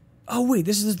 Oh wait,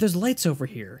 there's lights over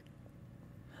here.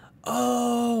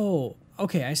 Oh,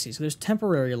 okay, I see. So there's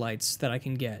temporary lights that I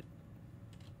can get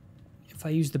if I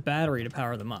use the battery to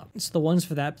power them up. So the ones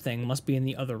for that thing must be in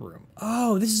the other room.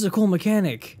 Oh, this is a cool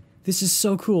mechanic. This is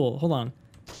so cool. Hold on.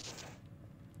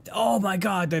 Oh my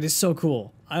God, that is so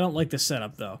cool. I don't like this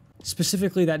setup though.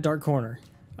 Specifically that dark corner.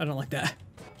 I don't like that.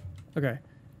 Okay,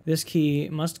 this key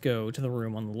must go to the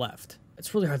room on the left.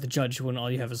 It's really hard to judge when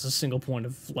all you have is a single point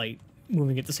of light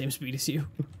moving at the same speed as you.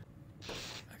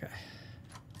 Okay.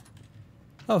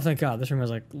 Oh, thank God, this room has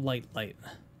like light.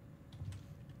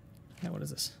 Now what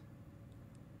is this?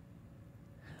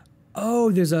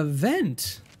 Oh, there's a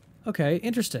vent. Okay,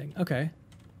 interesting. Okay.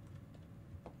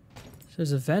 So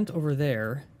there's a vent over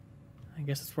there. I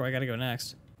guess that's where I gotta go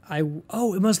next.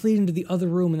 Oh, it must lead into the other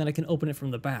room and then I can open it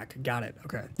from the back. Got it.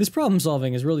 Okay. This problem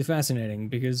solving is really fascinating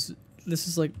because this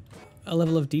is like a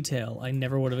level of detail I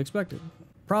never would have expected.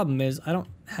 Problem is, I don't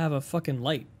have a fucking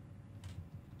light.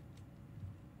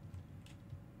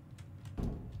 Oh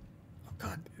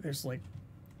God, there's like...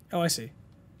 Oh, I see.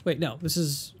 Wait, no, this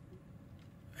is...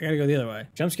 I gotta go the other way.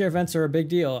 Jump scare vents are a big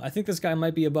deal. I think this guy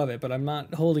might be above it, but I'm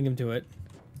not holding him to it.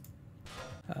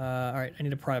 Alright, I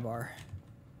need a pry bar.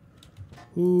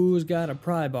 Who's got a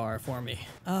pry bar for me?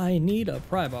 I need a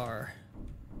pry bar.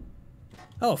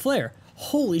 Oh, flare.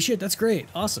 Holy shit, that's great.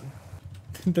 Awesome.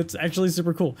 That's actually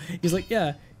super cool. He's like,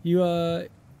 yeah, you, I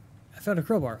found a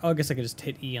crowbar. Oh, I guess I could just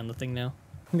hit E on the thing now.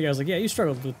 And the guy's like, yeah, you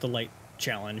struggled with the light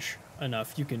challenge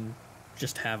enough. You can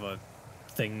just have a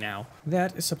thing now.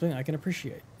 That is something I can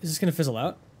appreciate. Is this gonna fizzle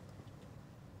out?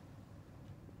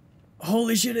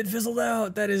 Holy shit, it fizzled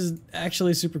out! That is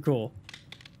actually super cool.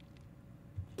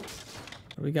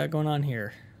 What do we got going on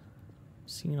here?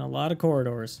 Seeing a lot of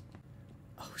corridors.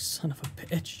 Oh, son of a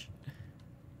bitch.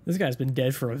 This guy's been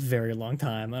dead for a very long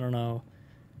time. I don't know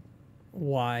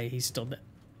why he's still dead.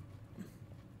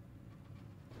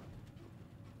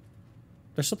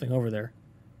 There's something over there.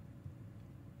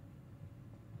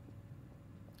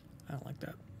 I don't like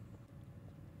that.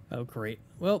 Oh, great.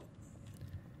 Well,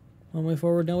 one way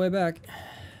forward, no way back.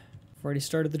 I've already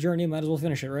started the journey, might as well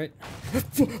finish it, right?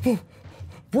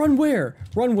 Run where?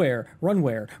 Run where? Run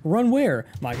where? Run where?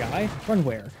 My guy, run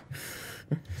where?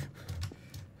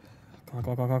 Come on,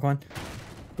 come on, come on, come on.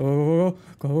 Go,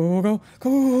 go, go, go,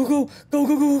 go, go, go,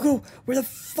 go, go, go. Where the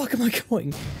fuck am I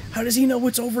going? How does he know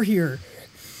what's over here?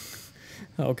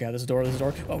 Oh, okay, there's a door, there's a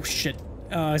door. Oh, shit.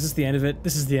 Is this the end of it?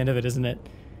 This is the end of it, isn't it?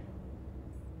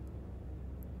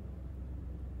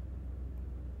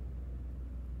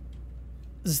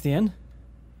 Is this the end?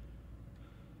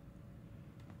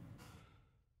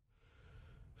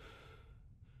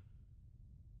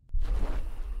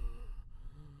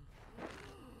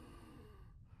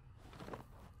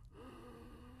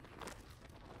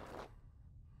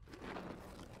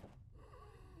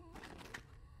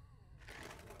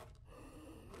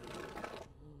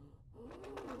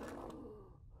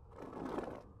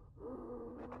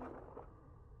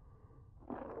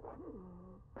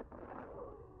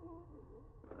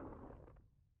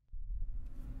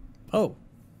 Oh.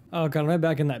 Oh god, am I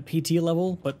back in that PT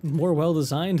level, but more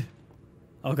well-designed?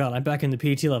 Oh god, I'm back in the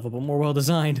PT level, but more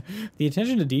well-designed. The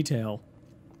attention to detail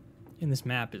in this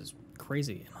map is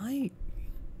crazy. Am I...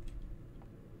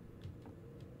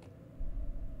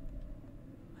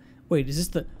 Wait, is this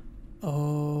the...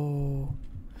 Oh...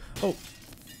 Oh...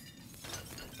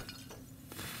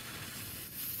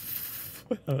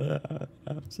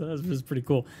 So that's pretty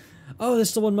cool. Oh, there's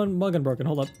still one mug unbroken.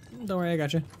 Hold up. Don't worry, I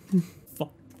got you.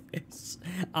 Fuck this.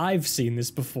 I've seen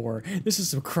this before. This is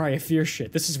some cry of fear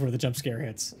shit. This is where the jump scare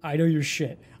hits. I know your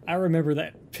shit. I remember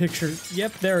that picture.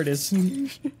 Yep, there it is.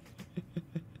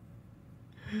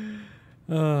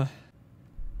 Oh.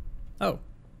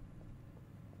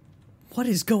 What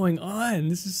is going on?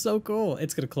 This is so cool.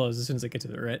 It's gonna close as soon as I get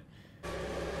to it, right?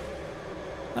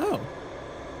 Oh.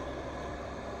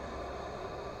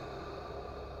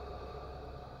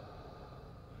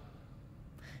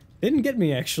 Didn't get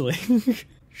me, actually.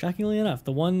 Shockingly enough,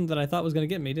 the one that I thought was going to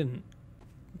get me didn't.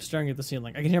 I'm staring at the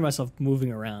ceiling. I can hear myself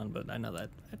moving around, but I know that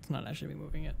it's not actually me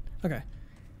moving it. Okay.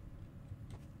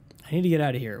 I need to get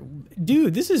out of here.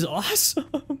 Dude, this is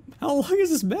awesome. How long is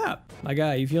this map? My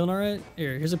guy, you feeling all right?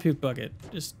 Here's a puke bucket.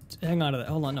 Just hang on to that.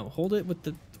 Hold on, no. Hold it with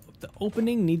the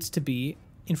opening needs to be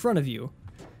in front of you.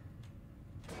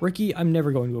 Ricky, I'm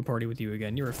never going to a party with you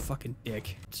again. You're a fucking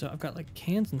dick. So I've got like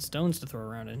cans and stones to throw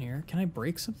around in here. Can I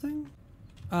break something?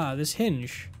 Ah, this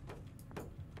hinge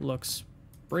looks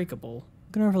breakable.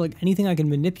 I'm going for like anything I can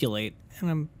manipulate, and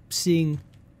I'm seeing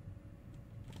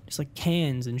just like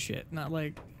cans and shit. Not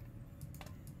like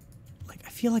I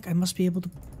feel like I must be able to.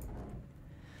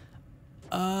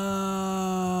 Oh,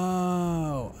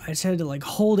 I just had to like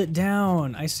hold it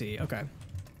down. I see. Okay.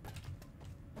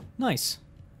 Nice.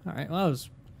 All right. Well, that was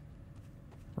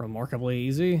remarkably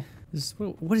easy.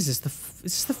 What is this? Is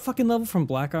this the fucking level from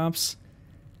Black Ops?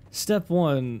 Step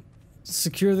 1,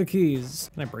 secure the keys.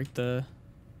 Can I break the...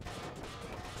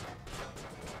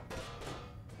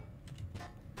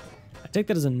 I take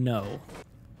that as a no.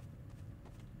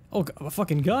 Oh, a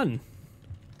fucking gun.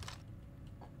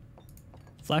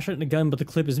 Flashlight and a gun, but the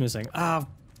clip is missing. Ah,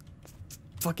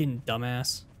 fucking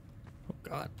dumbass. Oh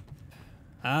god.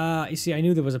 Ah, you see, I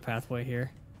knew there was a pathway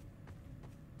here.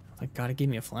 Like, God, it gave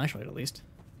me a flashlight at least.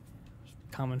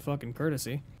 Common fucking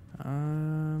courtesy.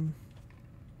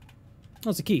 Oh,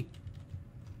 it's a key.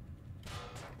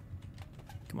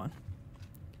 Come on.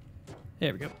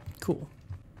 There we go. Cool.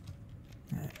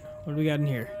 Alright, what do we got in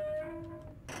here?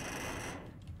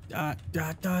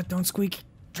 Don't squeak.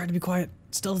 Try to be quiet.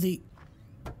 Stealthy.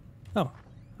 Oh,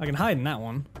 I can hide in that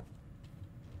one.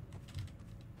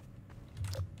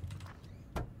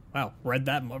 Wow, read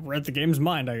the game's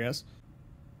mind, I guess.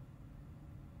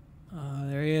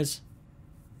 There he is.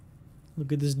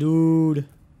 Look at this dude.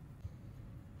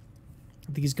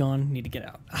 I think he's gone. Need to get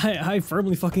out. I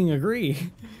firmly fucking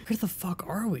agree. Where the fuck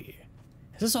are we?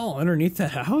 Is this all underneath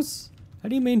that house? How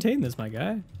do you maintain this, my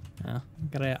guy?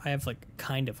 I have like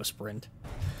kind of a sprint.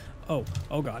 Oh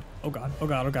god. Oh god. Oh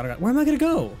god. Oh god. Oh god. Where am I gonna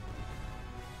go?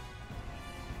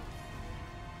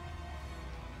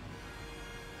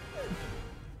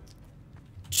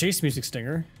 Chase music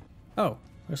stinger. Oh,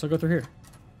 I guess I'll go through here.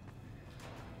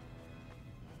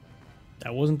 I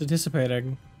wasn't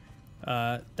anticipating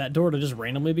that door to just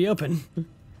randomly be open. Go,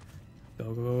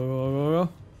 go, go, go, go, go.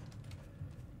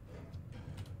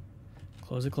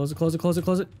 Close it, close it, close it, close it,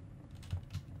 close it.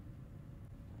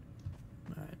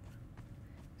 Alright.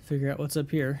 Figure out what's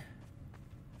up here.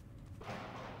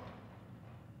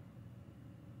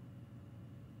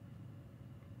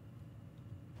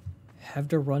 Have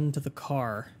to run to the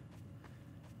car.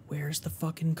 Where's the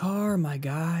fucking car, my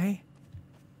guy?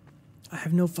 I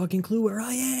have no fucking clue where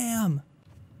I am.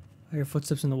 I hear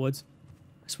footsteps in the woods.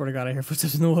 I swear to God, I hear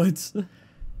footsteps in the woods.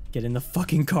 Get in the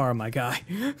fucking car, my guy.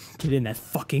 Get in that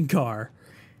fucking car.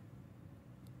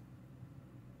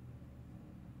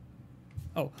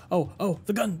 Oh, oh, oh,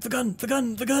 the gun, the gun, the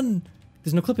gun, the gun.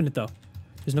 There's no clip in it, though.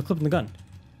 There's no clip in the gun.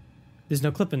 There's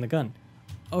no clip in the gun.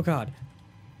 Oh, God.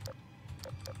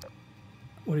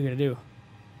 What are you gonna do?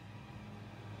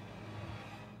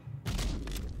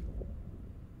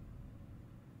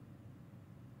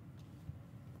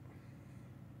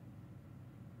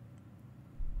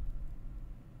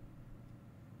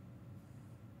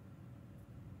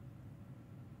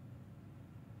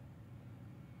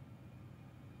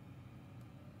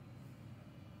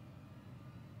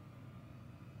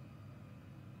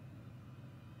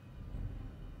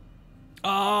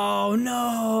 Oh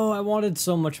no, I wanted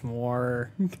so much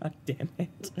more. God damn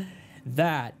it.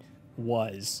 That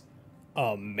was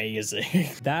amazing.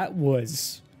 That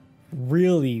was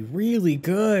really, really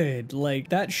good. Like,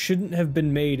 that shouldn't have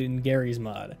been made in Gary's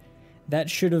mod. That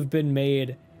should have been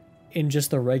made in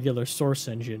just the regular source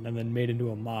engine and then made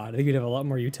into a mod. I think you'd have a lot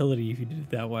more utility if you did it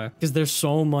that way. Because there's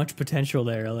so much potential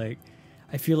there. Like,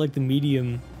 I feel like the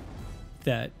medium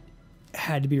that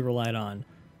had to be relied on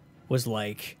was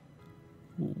like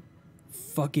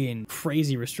fucking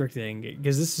crazy restricting,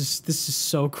 because this is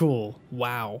so cool.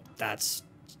 Wow, that's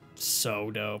so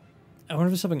dope. I wonder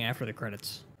if there's something after the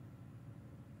credits.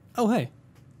 Oh hey.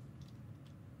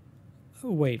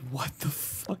 Oh wait, what the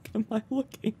fuck am I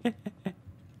looking at?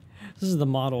 This is the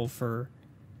model for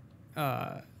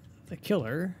the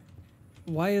killer.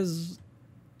 Why is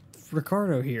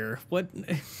Ricardo here? What?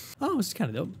 Oh, this is kind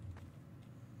of dope.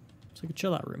 It's like a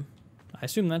chill out room. I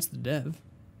assume that's the dev.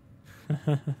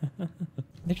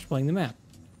 They're just playing the map.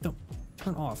 Don't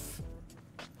turn off.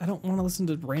 I don't want to listen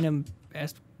to random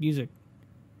ass music.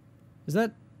 Is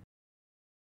that?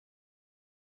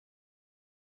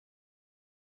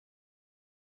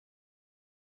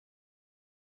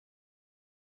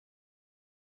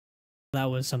 That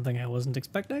was something I wasn't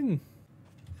expecting.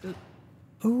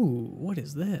 Ooh, what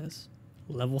is this?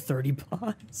 Level 30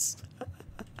 bots.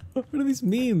 What are these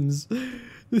memes?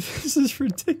 This is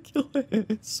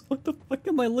ridiculous. What the fuck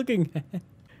am I looking at?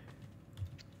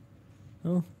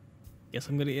 Oh, guess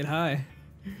I'm gonna get high.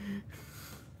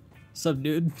 Sup,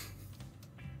 dude?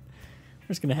 We're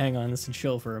just gonna hang on this and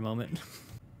chill for a moment.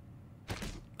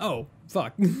 Oh,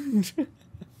 fuck.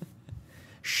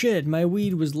 Shit, my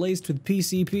weed was laced with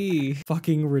PCP.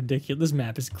 Fucking ridiculous. This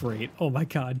map is great. Oh my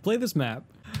god, play this map.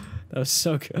 That was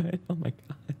so good. Oh my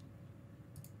god.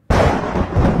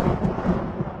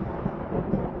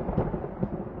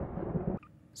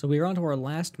 So we are on to our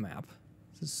last map.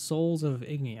 This is Souls of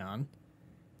Igneon.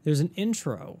 There's an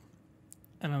intro,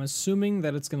 and I'm assuming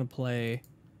that it's going to play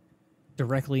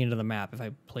directly into the map if I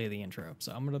play the intro.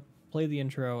 So I'm going to play the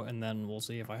intro, and then we'll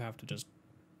see if I have to just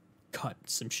cut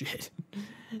some shit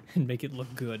and make it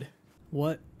look good.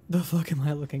 What the fuck am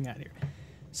I looking at here?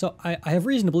 So I have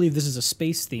reason to believe this is a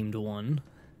space-themed one.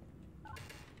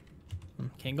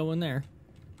 Can't go in there.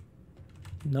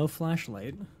 No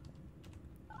flashlight.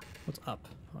 What's up?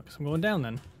 I guess I'm going down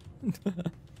then.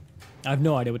 I have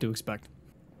no idea what to expect.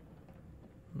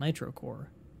 Nitro core.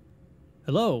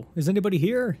 Hello, is anybody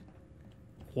here?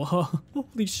 Whoa,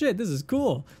 holy shit, this is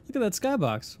cool. Look at that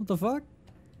skybox. What the fuck?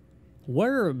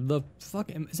 Where the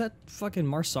fuck is that fucking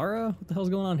Marsara? What the hell's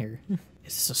going on here?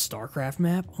 Is this a StarCraft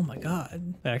map? Oh my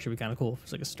god. That'd actually be kind of cool.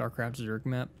 It's like a StarCraft Zerg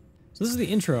map. So this is the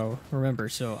intro, remember,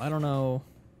 so I don't know.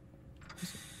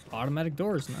 Automatic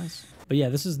doors, nice. But yeah,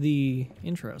 this is the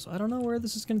intro, so I don't know where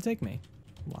this is gonna take me.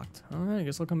 Locked. Alright, I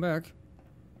guess I'll come back.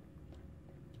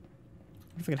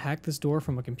 What if I could hack this door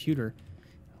from a computer?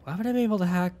 Why would I be able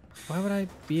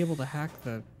to hack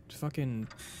the fucking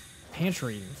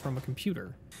pantry from a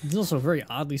computer? It's also a very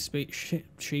oddly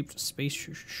shaped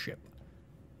spaceship.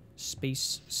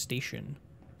 Space station.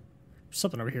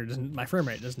 Something over here doesn't, my frame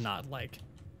rate does not like.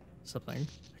 something.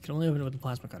 I can only open it with a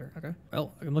plasma cutter. Okay.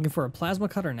 Well, I'm looking for a plasma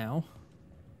cutter now.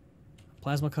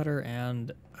 Plasma cutter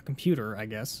and a computer, I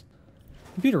guess.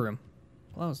 Computer room.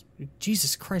 Well, that was,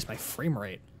 Jesus Christ, my frame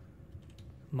rate.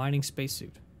 Mining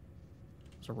spacesuit.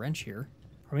 There's a wrench here.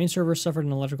 Our main server suffered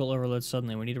an electrical overload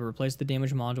suddenly. We need to replace the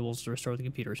damaged modules to restore the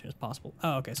computer as soon as possible.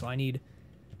 Oh, okay, so I need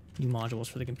new modules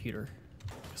for the computer.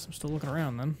 Guess I'm still looking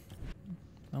around, then.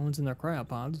 No one's in their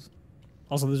cryopods.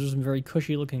 Also, those are some very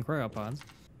cushy looking cryopods.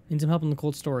 Need some help in the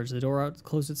cold storage. The door out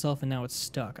closed itself and now it's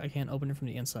stuck. I can't open it from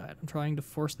the inside. I'm trying to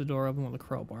force the door open with a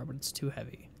crowbar, but it's too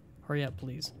heavy. Hurry up,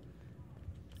 please.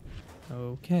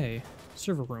 Okay.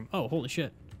 Server room. Oh, holy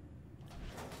shit.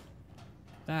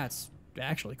 That's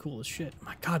actually cool as shit.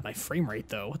 My god, my frame rate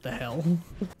though. What the hell?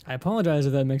 I apologize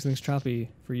if that makes things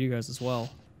choppy for you guys as well.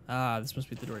 Ah, this must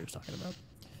be the door he was talking about.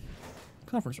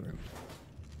 Conference room.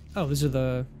 Oh, these are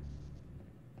the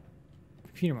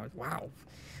computer mods. Wow.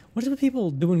 What is with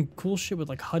people doing cool shit with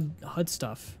like HUD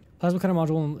stuff? Plasma cutter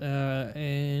module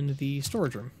in the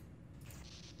storage room.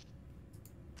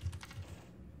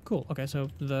 Cool. Okay, so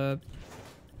the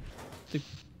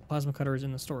plasma cutter is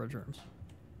in the storage rooms.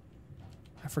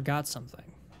 I forgot something.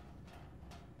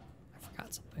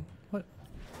 What? What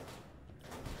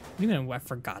do you mean I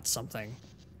forgot something?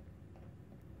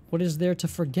 What is there to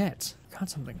forget? Forgot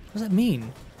something. What does that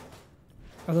mean?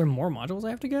 Are there more modules I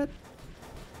have to get?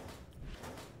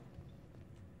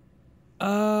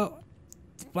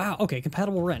 Wow, okay,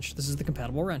 compatible wrench. This is the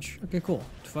compatible wrench. Okay, cool.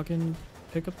 Fucking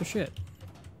pick up the shit.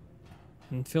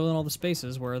 And fill in all the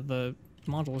spaces where the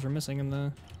modules are missing in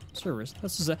the servers.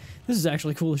 This is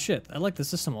actually cool as shit. I like the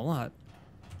system a lot.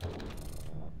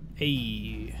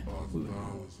 Hey.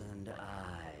 Thousand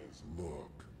eyes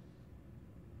look.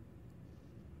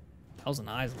 Thousand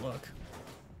eyes look.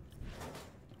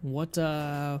 What,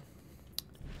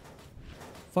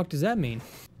 fuck does that mean?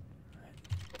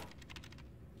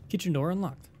 Kitchen door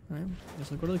unlocked. Alright,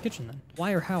 guess I'll go to the kitchen then.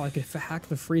 Why or how I could hack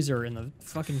the freezer in the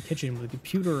fucking kitchen with a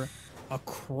computer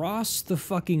across the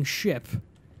fucking ship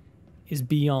is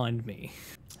beyond me.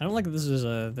 I don't like that this is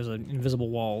there's an invisible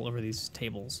wall over these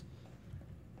tables.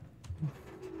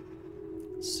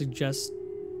 Suggest...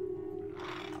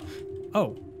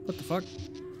 Oh, what the fuck?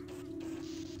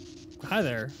 Hi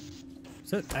there.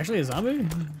 Is that actually a zombie?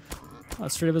 Oh,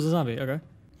 it's straight up as a zombie, okay.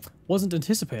 Wasn't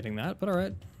anticipating that, but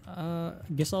alright.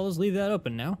 Guess I'll just leave that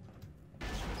open now.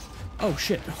 Oh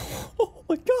shit. Oh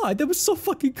my god, that was so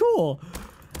fucking cool!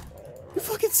 You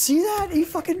fucking see that? He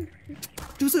fucking...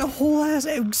 There was a whole ass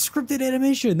scripted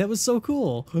animation. That was so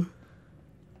cool.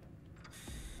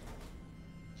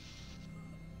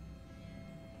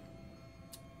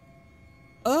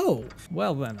 Oh!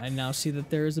 Well then, I now see that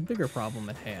there is a bigger problem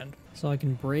at hand. So I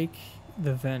can break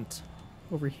the vent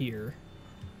over here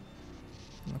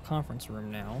in the conference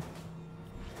room now.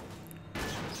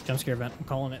 Jump scare vent, I'm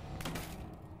calling it.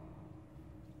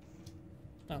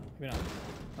 Oh, maybe not.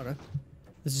 Okay.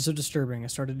 This is so disturbing. I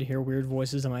started to hear weird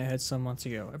voices in my head some months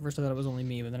ago. At first I thought it was only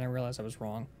me, but then I realized I was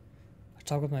wrong. I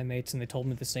talked with my mates and they told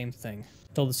me the same thing.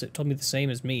 Told me the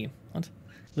same as me. What?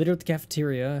 Later at the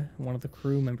cafeteria, one of the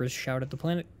crew members shouted,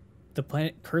 The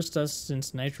planet cursed us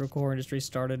since Nitro Core Industries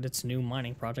started its new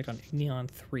mining project on Igneon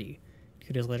 3.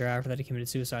 2 days later after that, he committed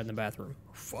suicide in the bathroom.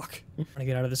 Oh, fuck. I want to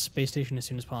get out of this space station as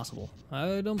soon as possible.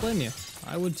 I don't blame you.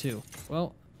 I would too.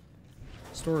 Well,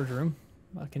 storage room.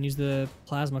 I can use the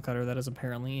plasma cutter that is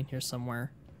apparently in here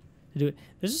somewhere to do it.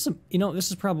 There's just some, you know, this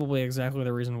is probably exactly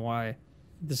the reason why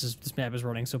this map is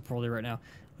running so poorly right now.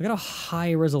 Look at how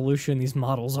high resolution these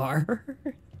models are.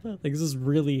 Like this is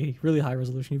really, really high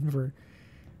resolution even for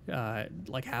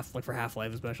for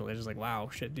Half-Life especially. It's just like, wow,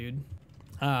 shit, dude.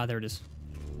 Ah, there it is.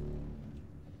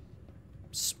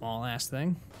 Small ass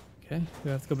thing. Okay,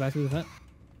 we have to go back to the vent.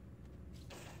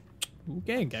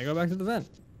 Okay, gotta go back to the vent.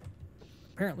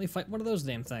 Apparently fight one of those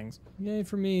damn things. Yay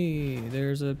for me.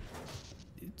 There's a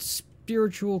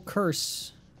spiritual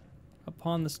curse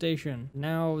upon the station.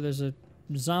 Now there's a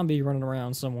zombie running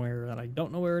around somewhere that I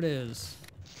don't know where it is.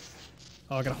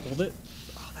 Oh, I gotta hold it?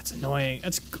 Oh, that's annoying.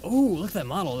 That's, oh, look at that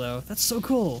model though. That's so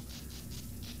cool.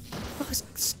 Oh,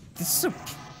 this is a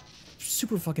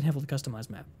super fucking heavily customized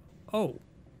map. Oh.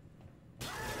 I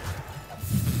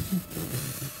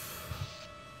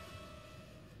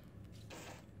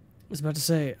was about to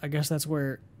say, I guess that's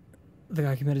where the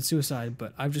guy committed suicide,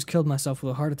 but I've just killed myself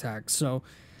with a heart attack, so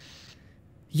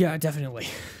yeah, definitely.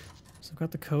 So I've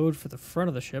got the code for the front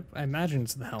of the ship. I imagine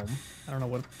it's the helm. I don't know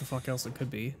what the fuck else it could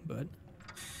be, but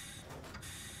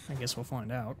I guess we'll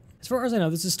find out. As far as I know,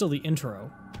 this is still the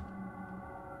intro.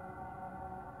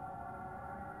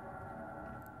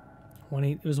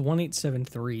 It was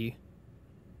 1873.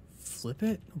 Flip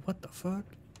it? What the fuck?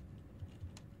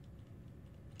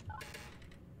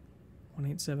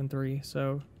 1873.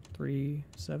 So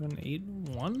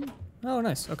 3781. Oh,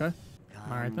 nice. Okay.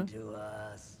 All right then. Come to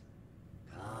us.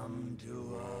 Come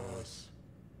to us.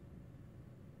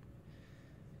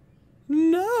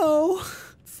 No,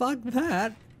 fuck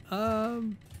that. How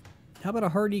about a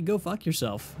hearty go fuck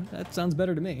yourself? That sounds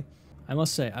better to me. I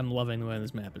must say, I'm loving the way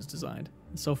this map is designed.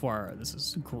 So far, this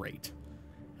is great.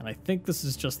 And I think this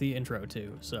is just the intro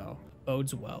too, so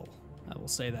bodes well. I will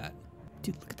say that.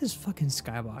 Dude, look at this fucking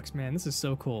skybox, man. This is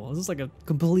so cool. This is like a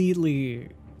completely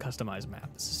customized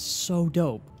map. This is so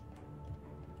dope.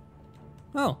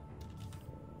 Oh.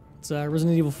 It's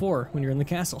Resident Evil 4 when you're in the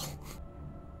castle.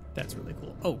 That's really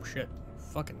cool. Oh, shit.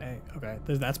 Fucking A. Okay,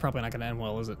 that's probably not gonna end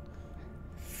well, is it?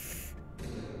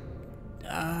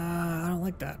 I don't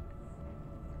like that.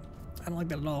 I don't like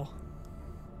that at all.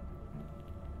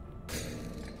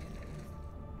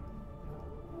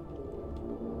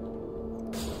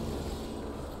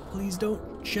 Please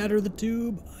don't shatter the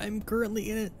tube. I'm currently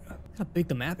in it. How big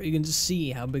the map? You can just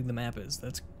see how big the map is.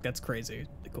 That's crazy.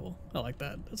 Cool. I like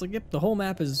that. It's like, yep, the whole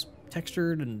map is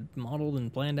textured and modeled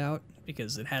and planned out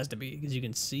because it has to be, because you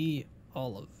can see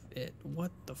all of it.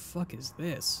 What the fuck is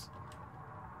this?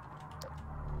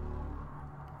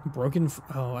 Broken.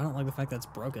 Oh, I don't like the fact that it's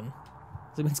broken.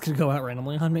 Does it mean it's gonna go out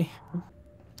randomly on me?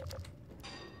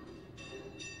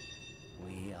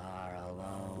 We are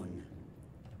alone.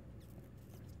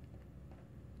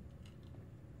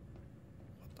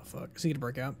 What the fuck? Is he gonna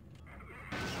break out?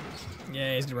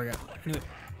 Yeah, he's gonna break out. I knew it.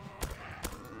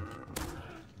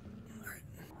 Alright.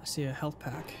 I see a health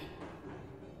pack.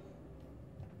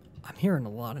 I'm hearing a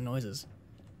lot of noises.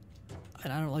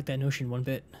 And I don't like that notion one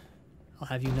bit. I'll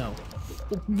have you know.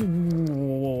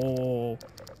 Whoa.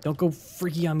 Don't go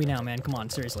freaky on me now, man. Come on,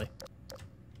 seriously.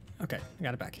 Okay, I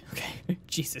got it back. Okay.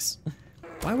 Jesus.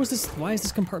 Why is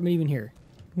this compartment even here?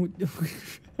 Who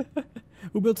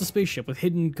built a spaceship with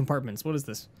hidden compartments? What is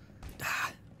this?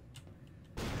 Ah.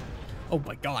 Oh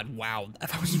my god, wow.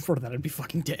 If I was in front of that, I'd be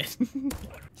fucking dead.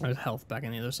 There's health back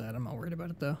on the other side. I'm not worried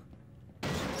about it, though.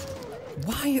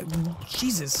 Why?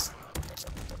 Jesus.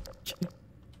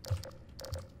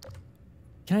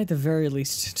 Can I at the very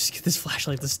least just get this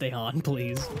flashlight to stay on,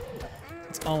 please?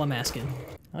 That's all I'm asking.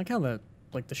 I like how the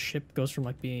ship goes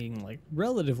from being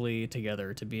relatively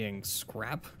together to being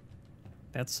scrap.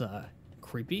 That's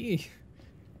creepy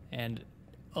and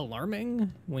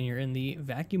alarming when you're in the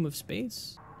vacuum of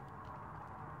space.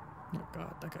 Oh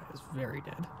god, that guy is very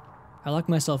dead. I locked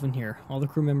myself in here. All the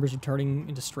crew members are turning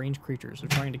into strange creatures. They're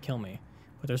trying to kill me.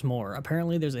 But there's more.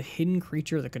 Apparently there's a hidden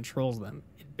creature that controls them.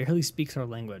 It barely speaks our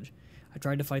language. I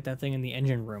tried to fight that thing in the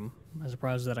engine room. I'm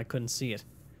surprised that I couldn't see it.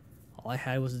 All I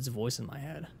had was its voice in my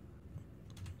head.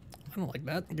 I don't like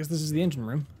that. I guess this is the engine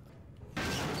room.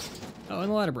 Oh, and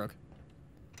the ladder broke.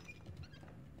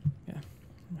 Yeah.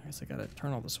 I guess I gotta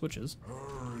turn all the switches.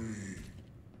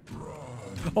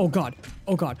 Oh god.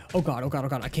 Oh god. Oh god. Oh god. Oh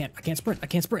god. I can't sprint. I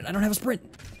can't sprint. I don't have a sprint.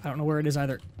 I don't know where it is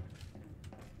either.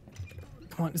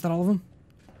 Come on. Is that all of them?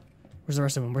 Where's the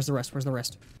rest of them? Where's the rest? Where's the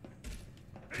rest?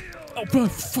 Oh,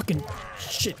 fucking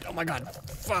shit. Oh my god.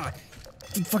 Fuck.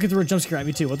 He fucking threw a jump scare at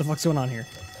me too. What the fuck's going on here?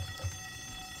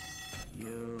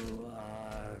 You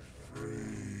are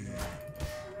free.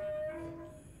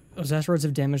 Those asteroids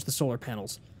have damaged the solar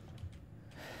panels.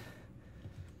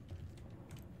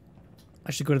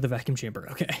 I should go to the vacuum chamber.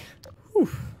 Okay. Whew.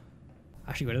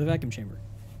 I should go to the vacuum chamber.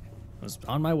 I was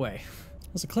on my way.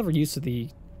 That's a clever use of the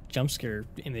jump scare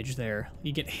image there.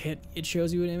 You get hit, it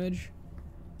shows you an image.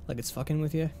 Like it's fucking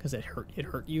with you, because it hurt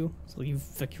you. So you're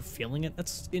feeling it.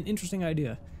 That's an interesting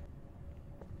idea.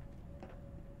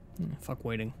 Fuck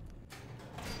waiting.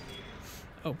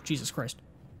 Oh, Jesus Christ.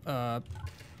 Let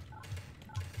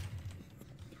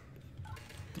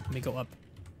me go up.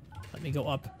 Let me go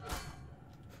up.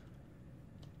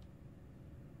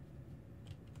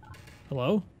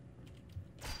 Hello?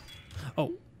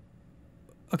 Oh.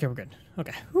 Okay, we're good.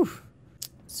 Okay. Whew.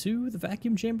 To the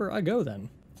vacuum chamber I go then.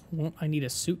 Won't I need a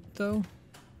suit though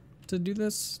to do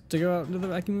this? To go out into the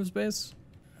vacuum of space?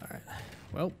 Alright.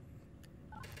 Well,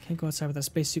 can't go outside with that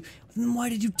spacesuit. Then why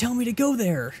did you tell me to go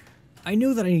there? I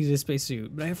knew that I needed a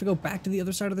spacesuit, but I have to go back to the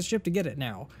other side of the ship to get it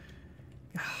now.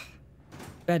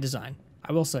 Bad design.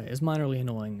 I will say, as minorly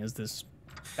annoying as this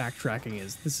backtracking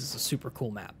is, this is a super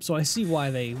cool map. So I see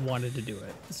why they wanted to do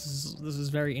it. This is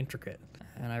very intricate,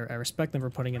 and I respect them for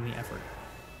putting in the effort.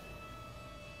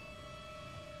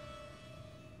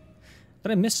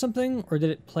 Did I miss something, or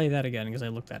did it play that again because I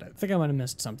looked at it? I think I might have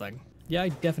missed something. Yeah, I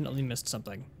definitely missed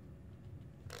something.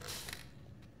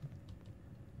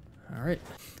 Alright.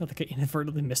 I think I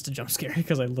inadvertently missed a jump scare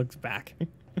because I looked back,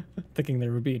 thinking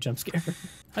there would be a jump scare.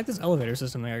 I like this elevator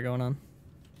system they got going on.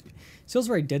 Feels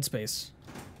very Dead Space.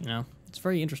 You know, it's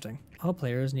very interesting. All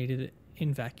players needed it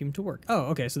in vacuum to work. Oh,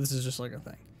 okay, so this is just like a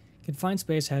thing. Confined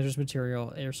space, hazardous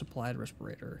material, air supplied,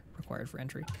 respirator required for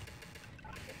entry.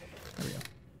 There we go.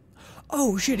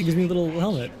 Oh shit, it gives me a little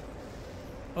helmet.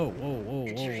 Oh, whoa, whoa,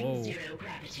 whoa, whoa.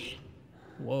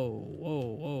 Whoa, whoa,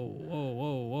 whoa, whoa,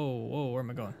 whoa, whoa, whoa, where am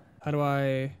I going? How do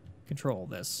I control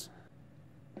this?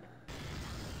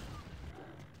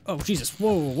 Oh, Jesus,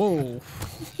 whoa, whoa.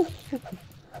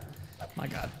 My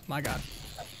God, my God.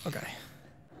 Okay.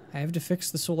 I have to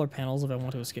fix the solar panels if I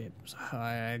want to escape. So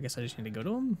I guess I just need to go to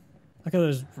them? Look how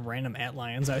there's random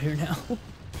antlions out here now.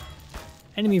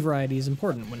 Enemy variety is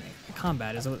important when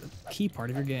combat is a key part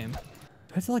of your game. Do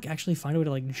I have to like actually find a way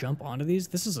to like jump onto these?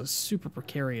 This is a super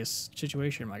precarious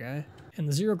situation, my guy. And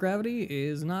the zero gravity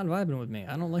is not vibing with me.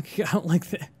 I don't like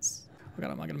this. Oh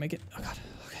God, am I gonna make it? Oh God,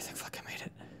 okay, thank fuck I made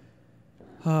it.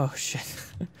 Oh shit.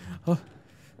 Oh,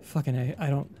 fucking A. I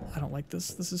don't like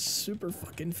this. This is super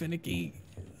fucking finicky.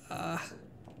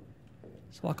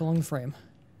 Just walk along the frame.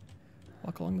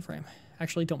 Walk along the frame.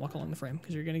 Actually, don't walk along the frame,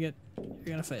 because you're gonna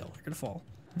fail. You're gonna fall.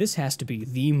 This has to be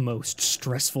the most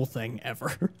stressful thing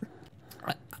ever.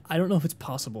 I don't know if it's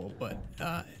possible, but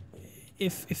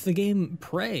if the game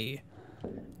Prey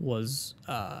was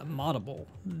moddable,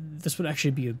 this would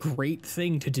actually be a great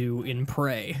thing to do in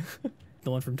Prey. The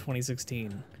one from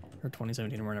 2016 or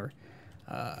 2017 or whatever.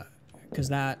 Because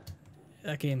that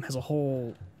game has a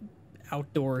whole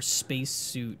outdoor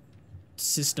spacesuit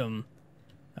system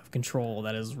of control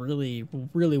that is really,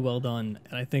 really well done.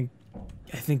 And I think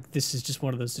this is just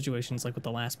one of those situations like with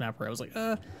the last map where I was like,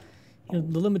 you know,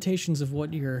 the limitations of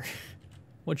what you're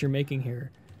making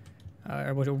here,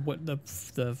 or what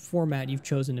the format you've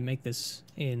chosen to make this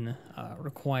in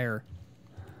require,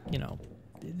 you know,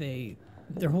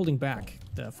 they're holding back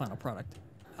the final product.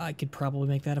 I could probably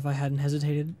make that if I hadn't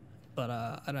hesitated, but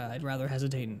I'd rather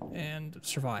hesitate and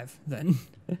survive than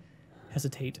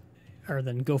hesitate, or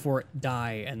then go for it,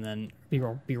 die, and then be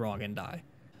wrong and die.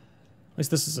 At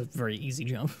least this is a very easy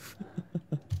jump.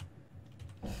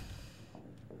 I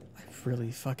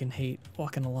really fucking hate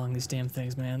walking along these damn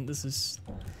things, man. It's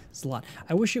a lot.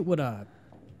 I wish it would,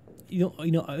 you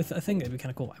know, I think it'd be kind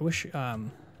of cool. I wish it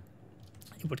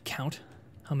would count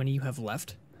how many you have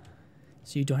left,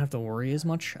 so you don't have to worry as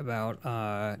much about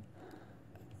like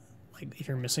if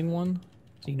you're missing one,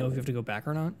 so you know if you have to go back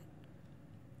or not.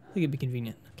 I think it'd be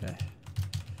convenient. Okay.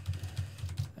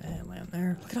 And land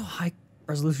there. Look at how high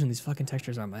resolution these fucking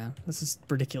textures are, man. This is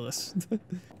ridiculous.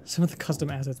 Some of the custom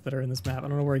assets that are in this map, I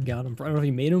don't know where he got them from. I don't know if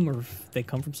he made them or if they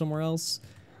come from somewhere else,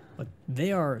 but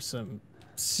they are some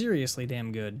seriously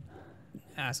damn good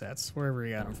assets, wherever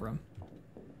he got them from.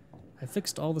 I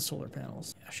fixed all the solar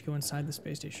panels. I should go inside the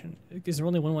space station. Is there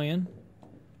only one way in?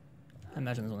 I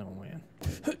imagine there's only one way in.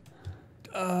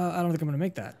 I don't think I'm gonna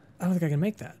make that. I don't think I can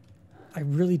make that. I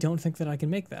really don't think that I can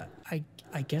make that.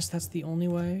 I guess that's the only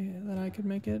way that I could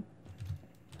make it.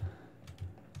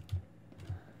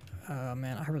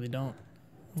 Man, I really don't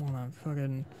wanna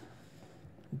fucking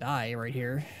die right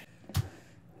here.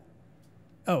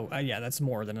 Oh, yeah, that's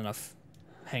more than enough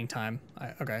hang time.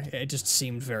 Okay, it just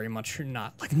seemed very much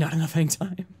not enough hang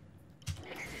time.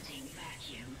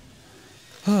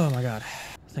 Oh my God,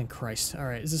 thank Christ. All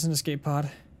right, is this an escape pod?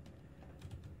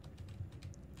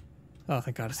 Oh,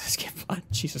 thank God, it's an escape pod.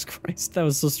 Jesus Christ, that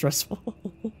was so stressful.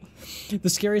 The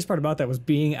scariest part about that was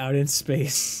being out in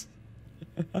space.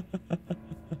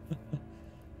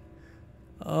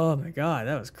 Oh my God,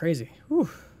 that was crazy. Whew.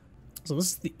 So this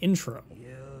is the intro.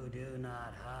 You do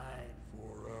not hide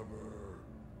forever.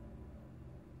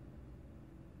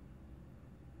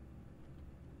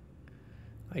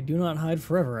 I do not hide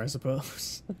forever, I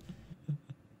suppose.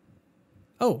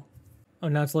 Oh,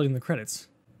 now it's loading the credits.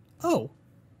 Oh.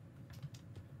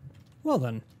 Well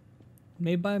then,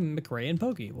 made by McRae and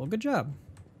Pokey. Well, good job,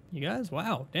 you guys.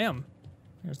 Wow, damn.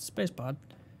 There's the space pod.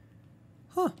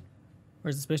 Huh.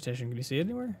 Where's the space station? Can you see it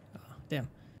anywhere? Oh, damn.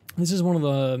 This is one of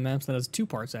the maps that has two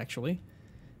parts, actually.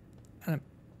 And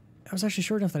I was actually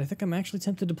short enough that I think I'm actually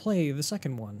tempted to play the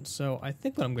second one. So I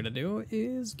think what I'm going to do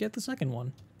is get the second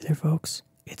one. Hey there, folks.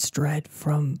 It's Dread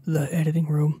from the editing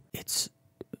room. It's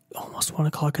almost 1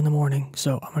 o'clock in the morning,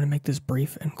 so I'm going to make this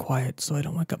brief and quiet so I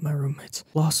don't wake up my roommates.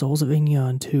 Lost Souls of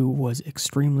Igneon 2 was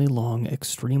extremely long,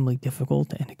 extremely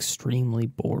difficult, and extremely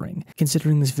boring.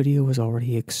 Considering this video was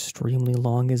already extremely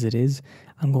long as it is,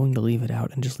 I'm going to leave it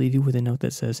out and just leave you with a note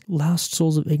that says, Lost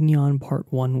Souls of Igneon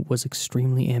Part 1 was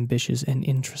extremely ambitious and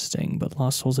interesting, but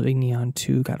Lost Souls of Igneon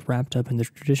 2 got wrapped up in the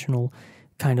traditional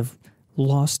kind of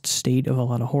lost state of a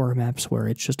lot of horror maps where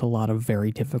it's just a lot of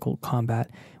very difficult combat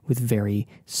with very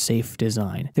safe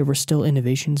design. There were still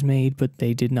innovations made, but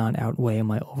they did not outweigh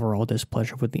my overall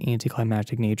displeasure with the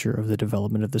anticlimactic nature of the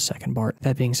development of the second part.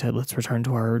 That being said, let's return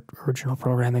to our original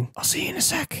programming. I'll see you in a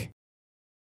sec.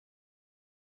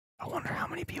 I wonder how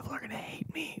many people are gonna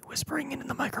hate me whispering into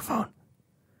the microphone.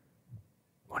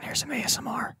 Wanna hear some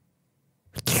ASMR?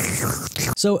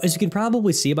 So, as you can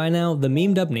probably see by now, the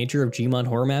memed up nature of GMod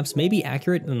horror maps may be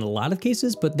accurate in a lot of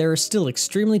cases, but there are still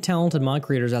extremely talented mod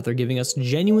creators out there giving us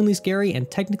genuinely scary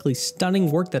and technically stunning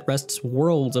work that rests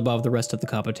worlds above the rest of the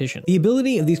competition. The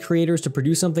ability of these creators to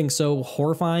produce something so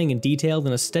horrifying and detailed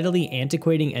in a steadily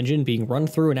antiquating engine being run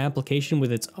through an application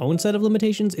with its own set of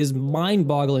limitations is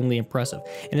mind-bogglingly impressive,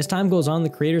 and as time goes on, the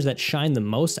creators that shine the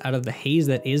most out of the haze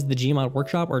that is the GMod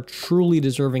workshop are truly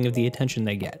deserving of the attention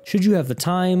they get. Should you have the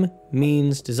time,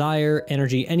 means, desire,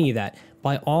 energy, any of that,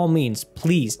 by all means,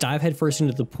 please dive headfirst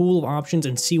into the pool of options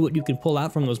and see what you can pull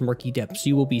out from those murky depths.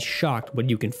 You will be shocked what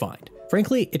you can find.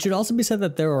 Frankly, it should also be said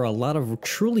that there are a lot of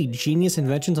truly genius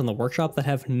inventions on the workshop that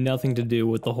have nothing to do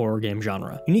with the horror game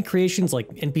genre. Unique creations like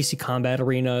NPC combat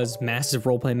arenas, massive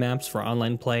roleplay maps for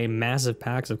online play, massive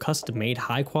packs of custom-made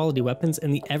high-quality weapons,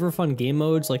 and the ever-fun game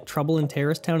modes like Trouble in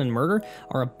Terrorist Town and Murder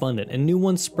are abundant, and new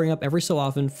ones spring up every so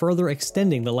often, further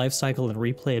extending the life cycle and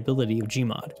replayability of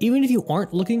GMod. Even if you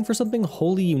aren't looking for something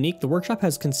wholly unique, the workshop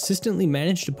has consistently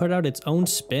managed to put out its own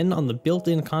spin on the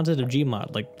built-in content of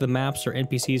GMod, like the maps or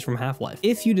NPCs from Half-Life.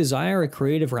 If you desire a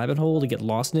creative rabbit hole to get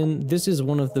lost in, this is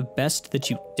one of the best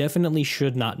that you definitely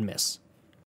should not miss.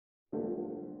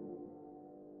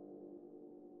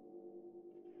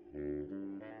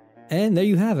 And there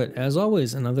you have it. As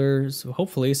always, another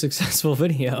hopefully successful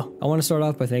video. I want to start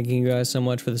off by thanking you guys so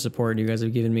much for the support you guys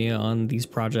have given me on these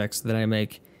projects that I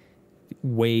make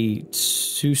way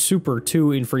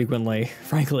too infrequently,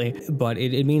 frankly. But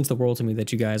it means the world to me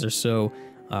that you guys are so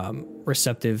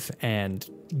receptive and,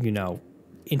 you know,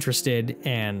 interested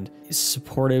and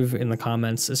supportive in the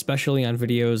comments, especially on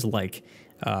videos like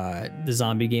the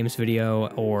zombie games video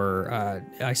or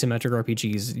isometric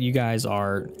RPGs. You guys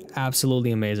are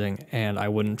absolutely amazing, and I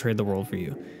wouldn't trade the world for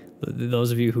you.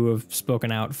 Those of you who have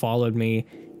spoken out, followed me,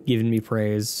 given me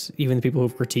praise, even the people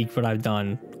who've critiqued what I've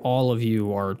done, all of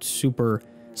you are super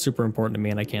important to me,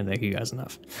 and I can't thank you guys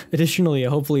enough. Additionally,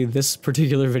 hopefully this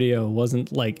particular video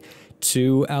wasn't like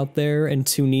too out there and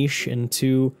too niche and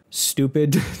too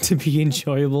stupid to be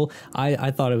enjoyable. I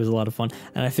thought it was a lot of fun,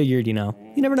 and I figured, you know,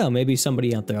 you never know, maybe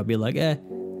somebody out there will be like,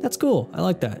 that's cool, I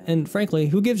like that. And frankly,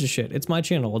 who gives a shit? It's my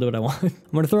channel, I'll do what I want. I'm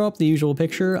gonna throw up the usual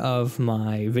picture of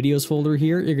my videos folder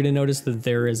here. You're gonna notice that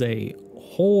there is a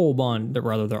whole bunch, there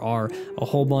are a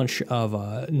whole bunch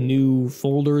of new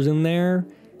folders in there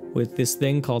with this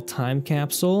thing called Time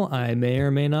Capsule. I may or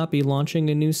may not be launching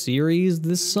a new series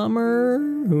this summer.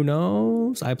 Who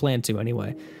knows? I plan to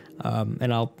anyway.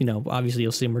 And I'll, you know, obviously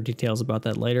you'll see more details about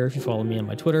that later if you follow me on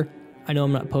my Twitter. I know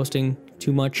I'm not posting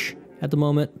too much at the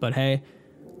moment, but hey,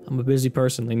 I'm a busy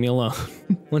person, leave me alone.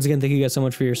 Once again, thank you guys so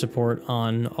much for your support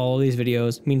on all of these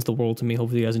videos. It means the world to me.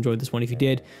 Hopefully you guys enjoyed this one. If you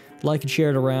did, like and share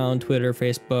it around Twitter,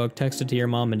 Facebook, text it to your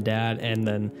mom and dad, and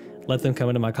then let them come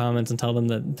into my comments and tell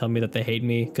me that they hate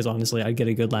me, because honestly, I'd get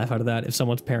a good laugh out of that if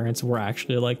someone's parents were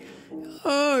actually like,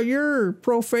 oh, you're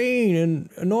profane and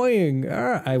annoying.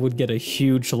 I would get a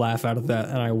huge laugh out of that,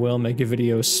 and I will make a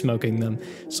video smoking them.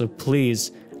 So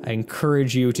please, I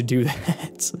encourage you to do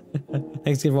that.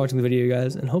 Thanks again for watching the video,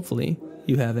 guys, and hopefully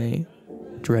you have a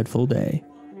dreadful day.